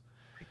Reigns is.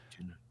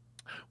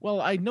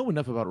 Well, I know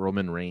enough about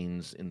Roman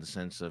Reigns in the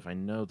sense of I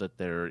know that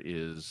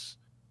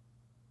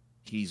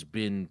he's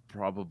been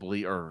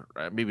probably, or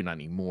maybe not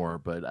anymore,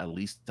 but at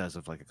least as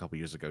of like a couple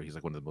years ago, he's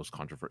like one of the most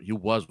controversial. He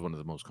was one of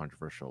the most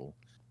controversial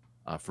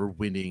for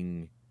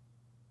winning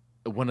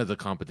one of the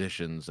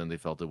competitions, and they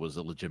felt it was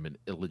illegitimate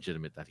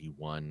that he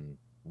won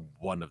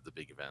one of the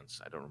big events.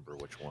 I don't remember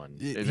which one.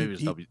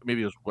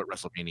 Maybe it was what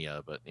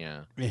WrestleMania, but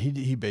yeah.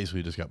 He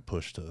basically just got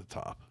pushed to the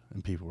top,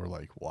 and people were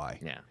like, "Why?"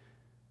 Yeah.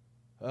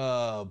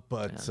 Yeah.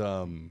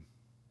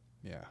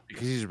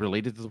 Because he's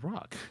related to The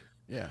Rock.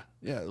 Yeah.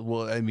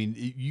 Well, I mean,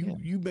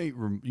 you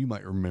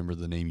might remember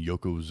the name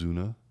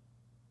Yokozuna.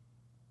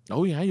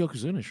 Oh yeah,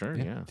 Yokozuna, sure,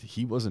 yeah.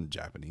 He wasn't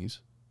Japanese.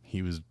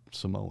 He was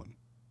Samoan.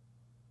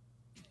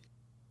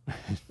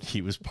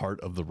 He was part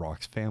of The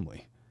Rock's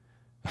family.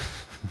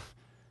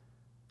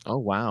 Oh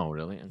wow,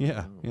 really?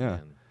 Yeah, oh, yeah.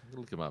 Man.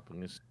 Look him up.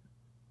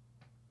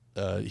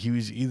 He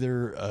was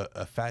either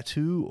a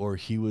Fatu or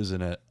he was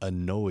an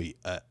Anoi,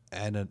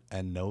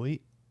 Ananoi,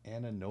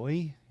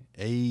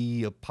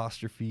 A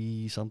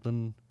apostrophe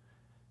something.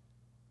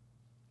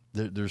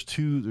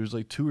 There's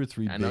like two or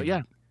three big.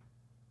 Yeah.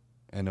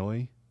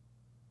 Anoi.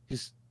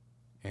 He's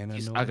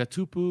Ananoi.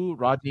 Agatupu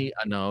Rodney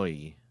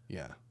Anoi.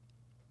 Yeah.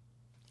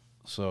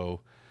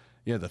 So,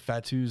 yeah, the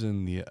Fatus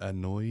and the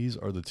Anois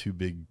are the two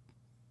big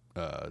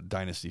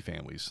dynasty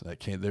families that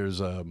can't.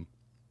 There's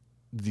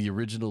the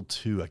original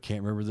two. I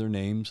can't remember their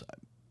names.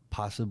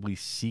 Possibly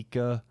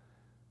Sika,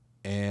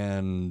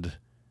 and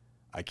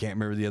I can't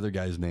remember the other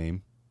guy's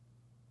name.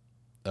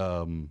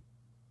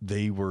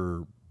 They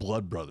were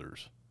blood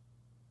brothers,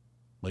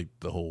 like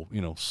the whole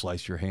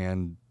slice your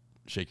hand,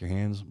 shake your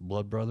hands,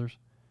 blood brothers,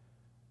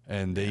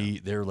 and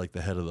they're like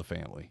the head of the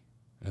family.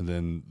 And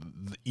then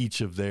each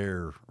of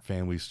their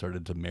families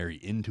started to marry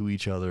into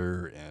each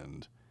other,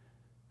 and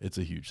it's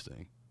a huge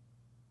thing.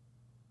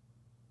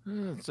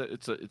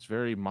 It's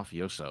very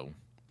mafioso.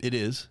 It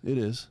is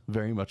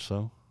very much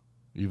so,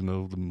 even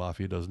though the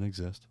mafia doesn't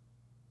exist.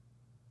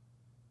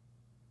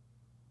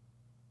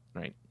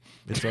 Right.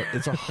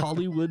 It's a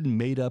Hollywood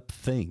made up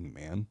thing,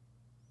 man.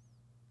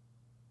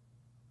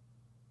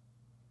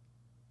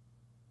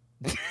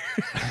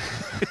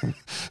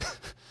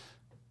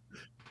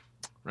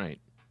 Right.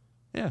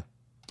 Yeah.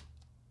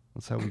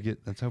 That's how we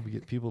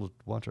get people to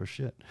watch our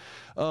shit.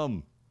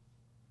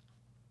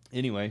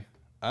 Anyway,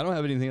 I don't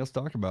have anything else to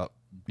talk about.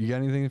 You got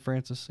anything,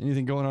 Francis?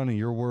 Anything going on in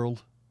your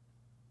world?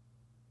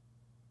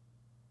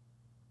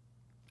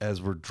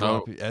 As we're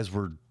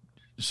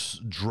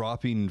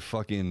dropping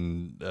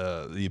fuing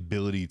the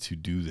ability to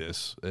do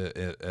this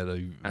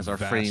as our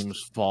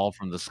frames fall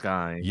from the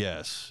sky.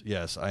 Yes.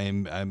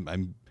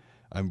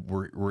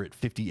 We're at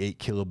 58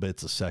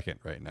 kilobits a second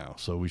right now,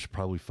 so we should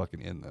probably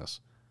fucking end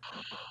this.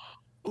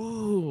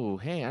 Ooh,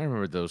 hey, I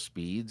remember those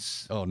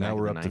speeds. Oh, now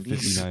we're up to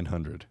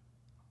 5,900.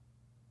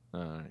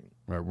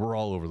 Right, we're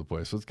all over the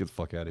place. Let's get the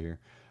fuck out of here.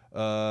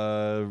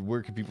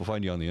 Where can people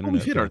find you on the internet?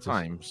 We've hit our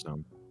time.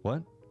 So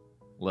what?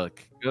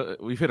 Look,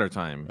 we've hit our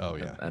time. Oh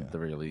yeah, at the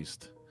very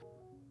least.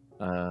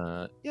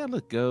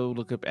 Look, go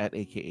look up at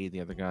AKA the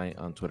other guy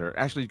on Twitter.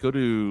 Actually, go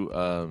to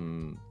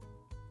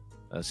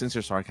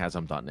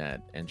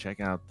sinceresarcasm.net and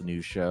check out the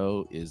new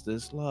show Is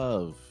This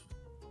Love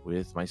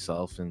with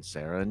myself and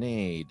Sarah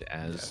Nade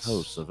as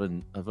hosts of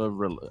a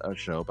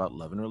show about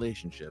love and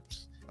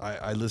relationships.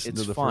 I listened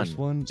to the fun. first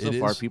one. So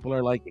far, people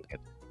are liking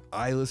it.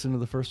 I listened to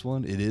the first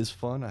one. It is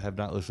fun. I have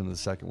not listened to the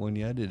second one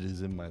yet. It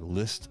is in my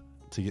list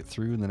to get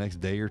through in the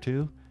next day or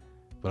two,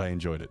 but I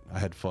enjoyed it. I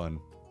had fun.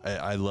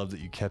 I love that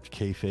you kept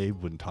kayfabe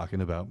when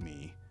talking about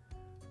me.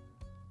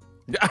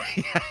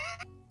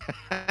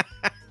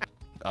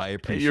 I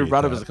appreciate you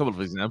brought that. up as a couple of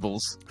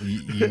examples.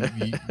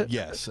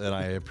 Yes, and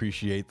I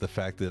appreciate the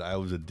fact that I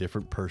was a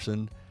different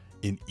person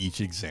in each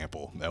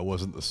example. That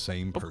wasn't the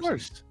same person. Of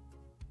course.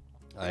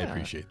 I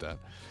appreciate that.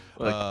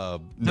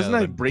 Doesn't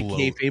that break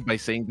kayfabe by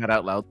saying that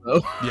out loud,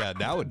 though? Yeah,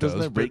 now it does. Doesn't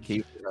that break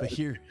kayfabe? But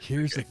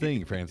here's the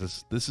thing,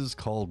 Francis. This is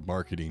called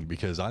marketing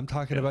because I'm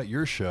talking about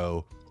your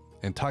show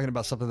and talking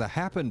about something that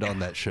happened on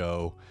that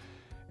show.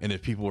 And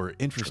if people are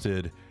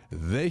interested,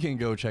 they can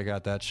go check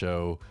out that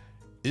show,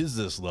 Is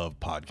This Love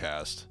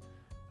Podcast.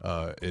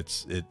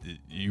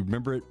 You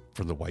remember it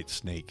for the White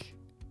Snake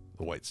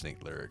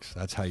lyrics.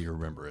 That's how you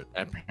remember it.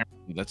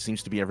 Apparently, that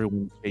seems to be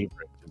everyone's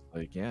favorite. It's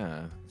like,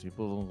 yeah,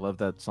 people love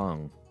that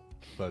song.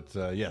 But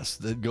yes,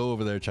 go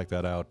over there, check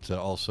that out.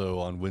 Also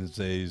on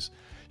Wednesdays,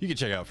 you can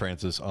check out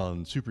Francis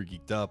on Super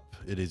Geeked Up.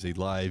 It is a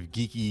live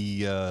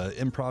geeky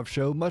improv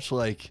show, much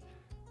like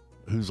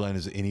Whose Line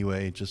Is It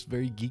Anyway, just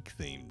very geek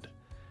themed.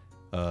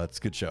 It's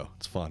a good show.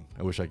 It's fun.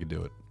 I wish I could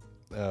do it,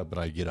 but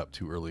I get up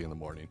too early in the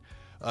morning.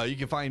 You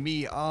can find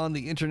me on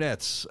the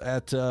internets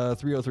at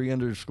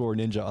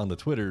 303_ninja on the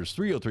Twitters,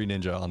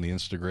 303ninja on the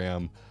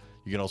Instagram.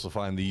 You can also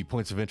find the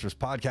Points of Interest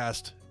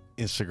podcast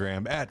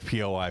Instagram at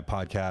POI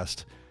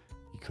Podcast.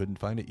 You couldn't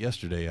find it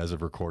yesterday as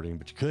of recording,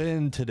 but you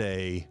can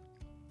today.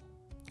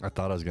 I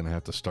thought I was going to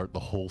have to start the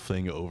whole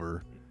thing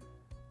over.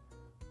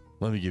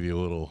 Let me give you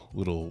a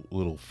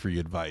little free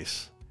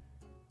advice.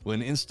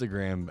 When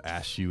Instagram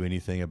asks you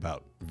anything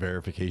about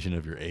verification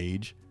of your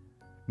age,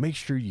 make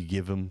sure you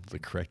give them the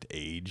correct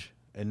age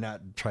and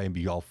not try and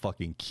be all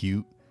fucking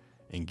cute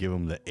and give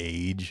them the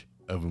age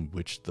of in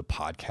which the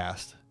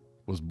podcast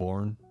was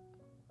born.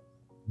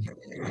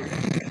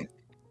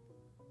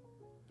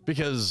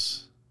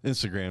 Because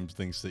Instagram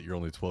thinks that you're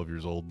only 12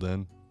 years old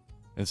then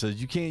and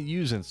says you can't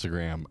use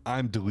Instagram.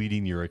 I'm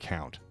deleting your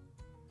account.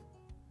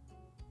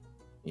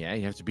 Yeah,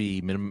 you have to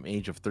be minimum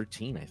age of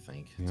 13, I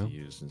think, to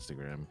use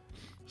Instagram.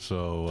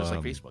 So just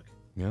like Facebook.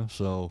 Yeah,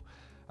 so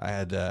I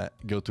had to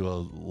go through a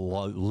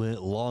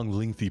long,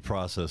 lengthy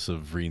process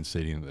of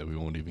reinstating that we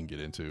won't even get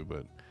into,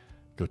 but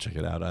go check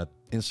it out at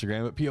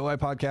Instagram at POI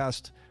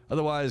Podcast.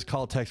 Otherwise,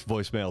 call, text,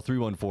 voicemail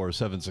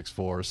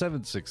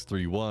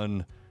 314-764-7631.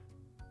 You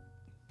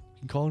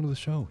can call into the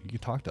show. You can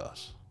talk to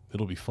us.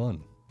 It'll be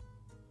fun.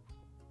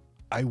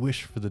 I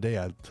wish for the day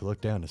to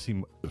look down to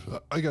see.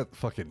 I got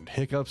fucking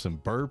hiccups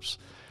and burps.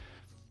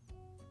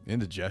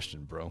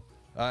 Indigestion, bro.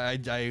 I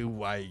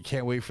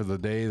can't wait for the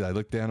day that I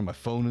look down and my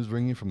phone is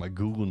ringing from my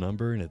Google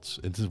number, and it's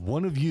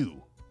one of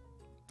you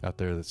out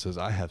there that says,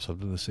 I have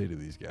something to say to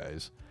these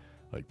guys.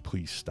 Like,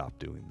 please stop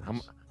doing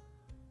this.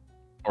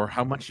 Or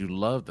how much you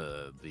love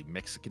the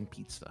Mexican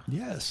pizza.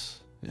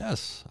 Yes.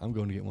 I'm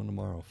going to get one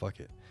tomorrow. Fuck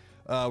it.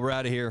 We're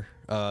out of here.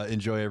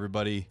 Enjoy,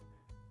 everybody.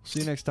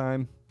 See you next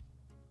time.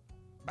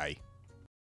 Bye.